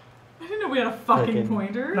 I didn't know we had a fucking Fucking-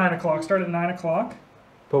 pointer. 9 o'clock. Start at 9 o'clock.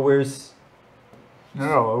 But where's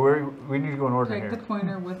No, we need to go in order Take the here.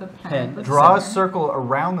 pointer with a pen. Pen. at the Draw a center. circle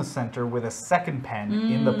around the center with a second pen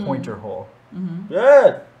in the pointer hole.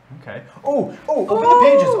 yeah? Okay. Oh, open the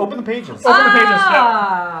pages. Open the pages. Open the pages, yeah.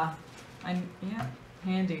 Ah! Yeah,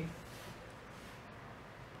 handy.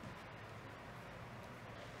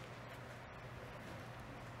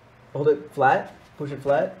 Hold it flat. Push it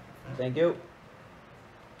flat. Thank you.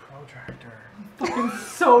 Protractor.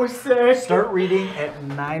 So sick. Start reading at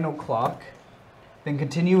 9 o'clock, then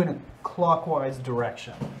continue in a clockwise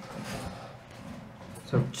direction.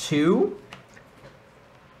 So 2.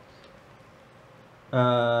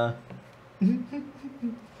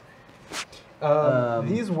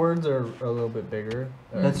 These words are a little bit bigger.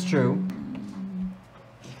 That's true.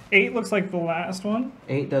 8 looks like the last one.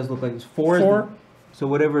 8 does look like it's 4. 4. So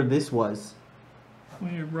whatever this was.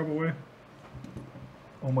 Let me rub away.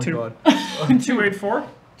 Oh my 2. god. 284.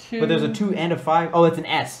 But there's a 2 and a 5. Oh, it's an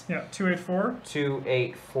S. Yeah, 284.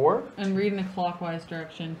 284. And read in a clockwise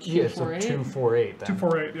direction. Yeah, so 248. 248 then.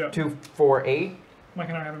 248. Yeah. 248. Mike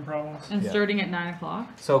and I are having problems. And Yeah. starting at 9 o'clock.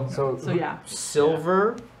 So So yeah.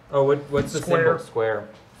 silver. Oh, what's the Square. symbol? Square.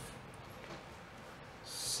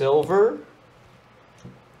 Silver.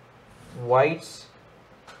 White.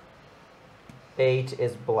 8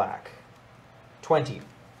 is black. 20.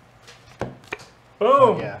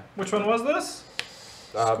 Boom. Yeah. Which one was this?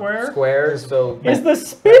 Square? Square. So It's the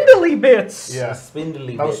spindly bits. Yeah.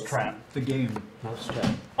 spindly bits. Mousetrap. The game.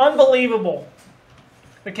 Mousetrap. Unbelievable.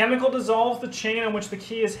 The chemical dissolves the chain on which the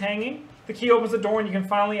key is hanging. The key opens the door and you can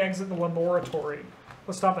finally exit the laboratory.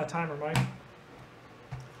 Let's stop that timer, Mike.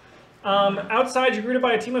 Outside, you're greeted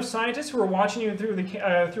by a team of scientists who are watching you through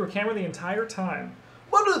a camera the entire time.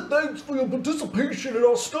 Many thanks for your participation in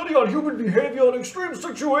our study on human behavior in extreme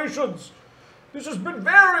situations. This has been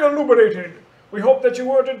very illuminating. We hope that you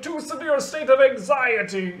weren't in too severe a state of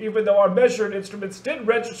anxiety, even though our measuring instruments did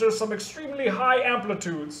register some extremely high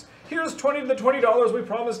amplitudes. Here's $20 to the $20 we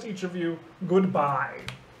promised each of you. Goodbye.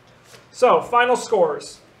 So, final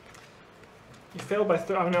scores. You failed by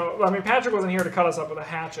Patrick wasn't here to cut us up with a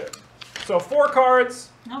hatchet. So 4 cards,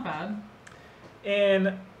 Not bad.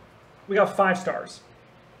 and we got 5 stars.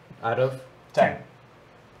 Out of 10.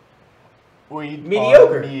 We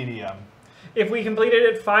Mediocre. are medium. If we completed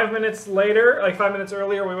it 5 minutes later, like 5 minutes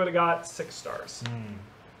earlier, we would have got 6 stars.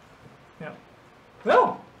 Yeah.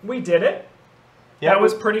 Well, we did it. Yeah, That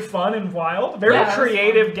was pretty fun and wild. Very Yeah, that was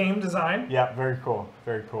creative game design. Yeah, very cool.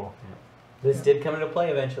 Very cool. this did come into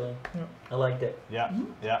play eventually. Yeah. I liked it. Yeah,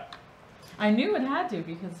 yeah. I knew it had to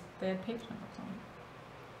because they had page numbers on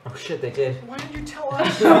it. Oh shit, they did. Why did you tell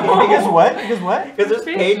us? Because what? Because what? Because there's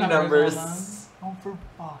Page page numbers numbers. Oh, for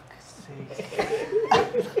fuck's sake.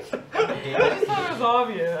 I just thought it was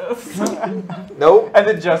obvious. Nope. And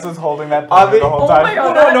then Jess was holding that pointer the whole Oh time. my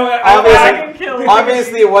god. No, Obviously- I can kill you.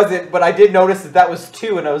 Obviously it wasn't, but I did notice that was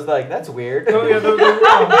 2, and I was like, that's weird. Oh, yeah,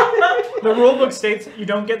 the rule book states you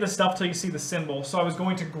don't get the stuff till you see the symbol. So I was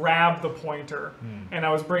going to grab the pointer, and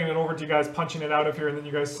I was bringing it over to you guys, punching it out of here, and then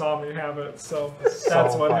you guys saw me have it. So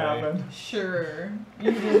that's what funny. happened. Sure.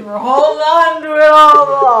 You just were holding on to it all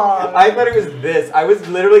along. I thought it was this. I was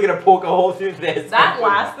literally gonna poke a hole through this. That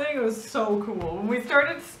last thing was so cool. When we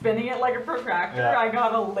started spinning it like a protractor, Yeah. I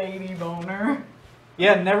got a lady boner.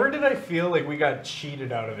 Yeah, never did I feel like we got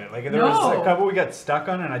cheated out of it. Like there was No. a couple we got stuck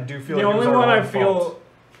on, and I do feel The like it only was our one I own feel fault.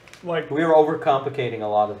 like We were overcomplicating a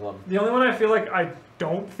lot of them. the only one I feel like I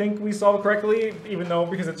don't think we solved correctly, even though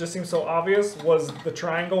because it just seems so obvious, was the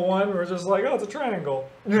triangle one. We're just like, oh, it's a triangle.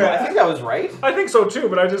 Well, I think that was right. I think so too,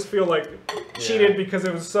 but I just feel like cheated because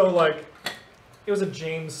it was so like it was a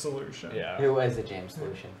James solution. Yeah. It was a James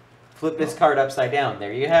solution. Flip this card upside down.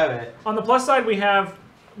 There you have it. On the plus side, we have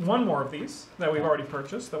one more of these that we've already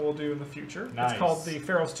purchased that we'll do in the future. Nice. It's called the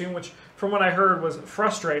Pharaoh's Tomb, which, from what I heard, was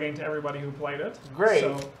frustrating to everybody who played it. Great.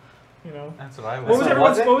 So, you know, That's what I what was one everyone's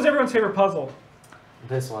was it? what was everyone's favorite puzzle?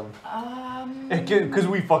 This one. Because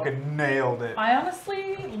we fucking nailed it. I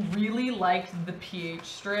honestly really liked the pH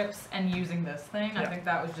strips and using this thing. I Yeah. think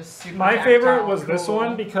that was just super My tactile favorite and was this cool.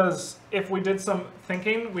 one because if we did some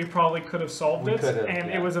thinking, we probably could have solved We it, could've, and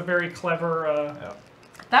yeah. it was a very clever.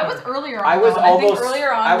 That was earlier on. I was though. almost. I think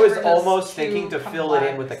earlier on I we was were just almost too thinking to fill it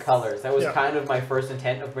in with the complex. colors. That was Yeah. kind of my first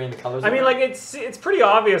intent of bringing the colors. I mean, over. like it's pretty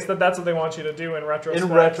obvious that that's what they want you to do in retrospect.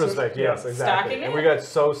 In retrospect, So, yes, exactly. Stacking And it? we got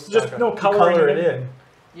so stuck Just on no to coloring color it it in. in.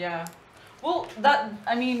 Yeah. Well,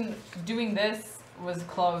 doing this was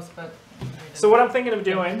close, but. we So what I'm didn't thinking of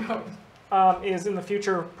think doing about- is in the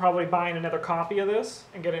future probably buying another copy of this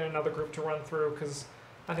and getting another group to run through because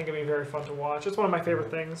I think it'd be very fun to watch. It's one of my favorite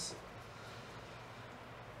things.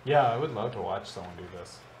 Yeah, I would love to watch someone do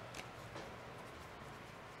this.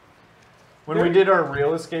 When we did our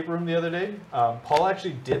real escape room the other day, Paul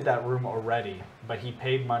actually did that room already, but he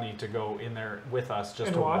paid money to go in there with us just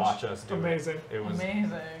And to watch? watch us do Amazing. it. It was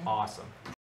Amazing. awesome.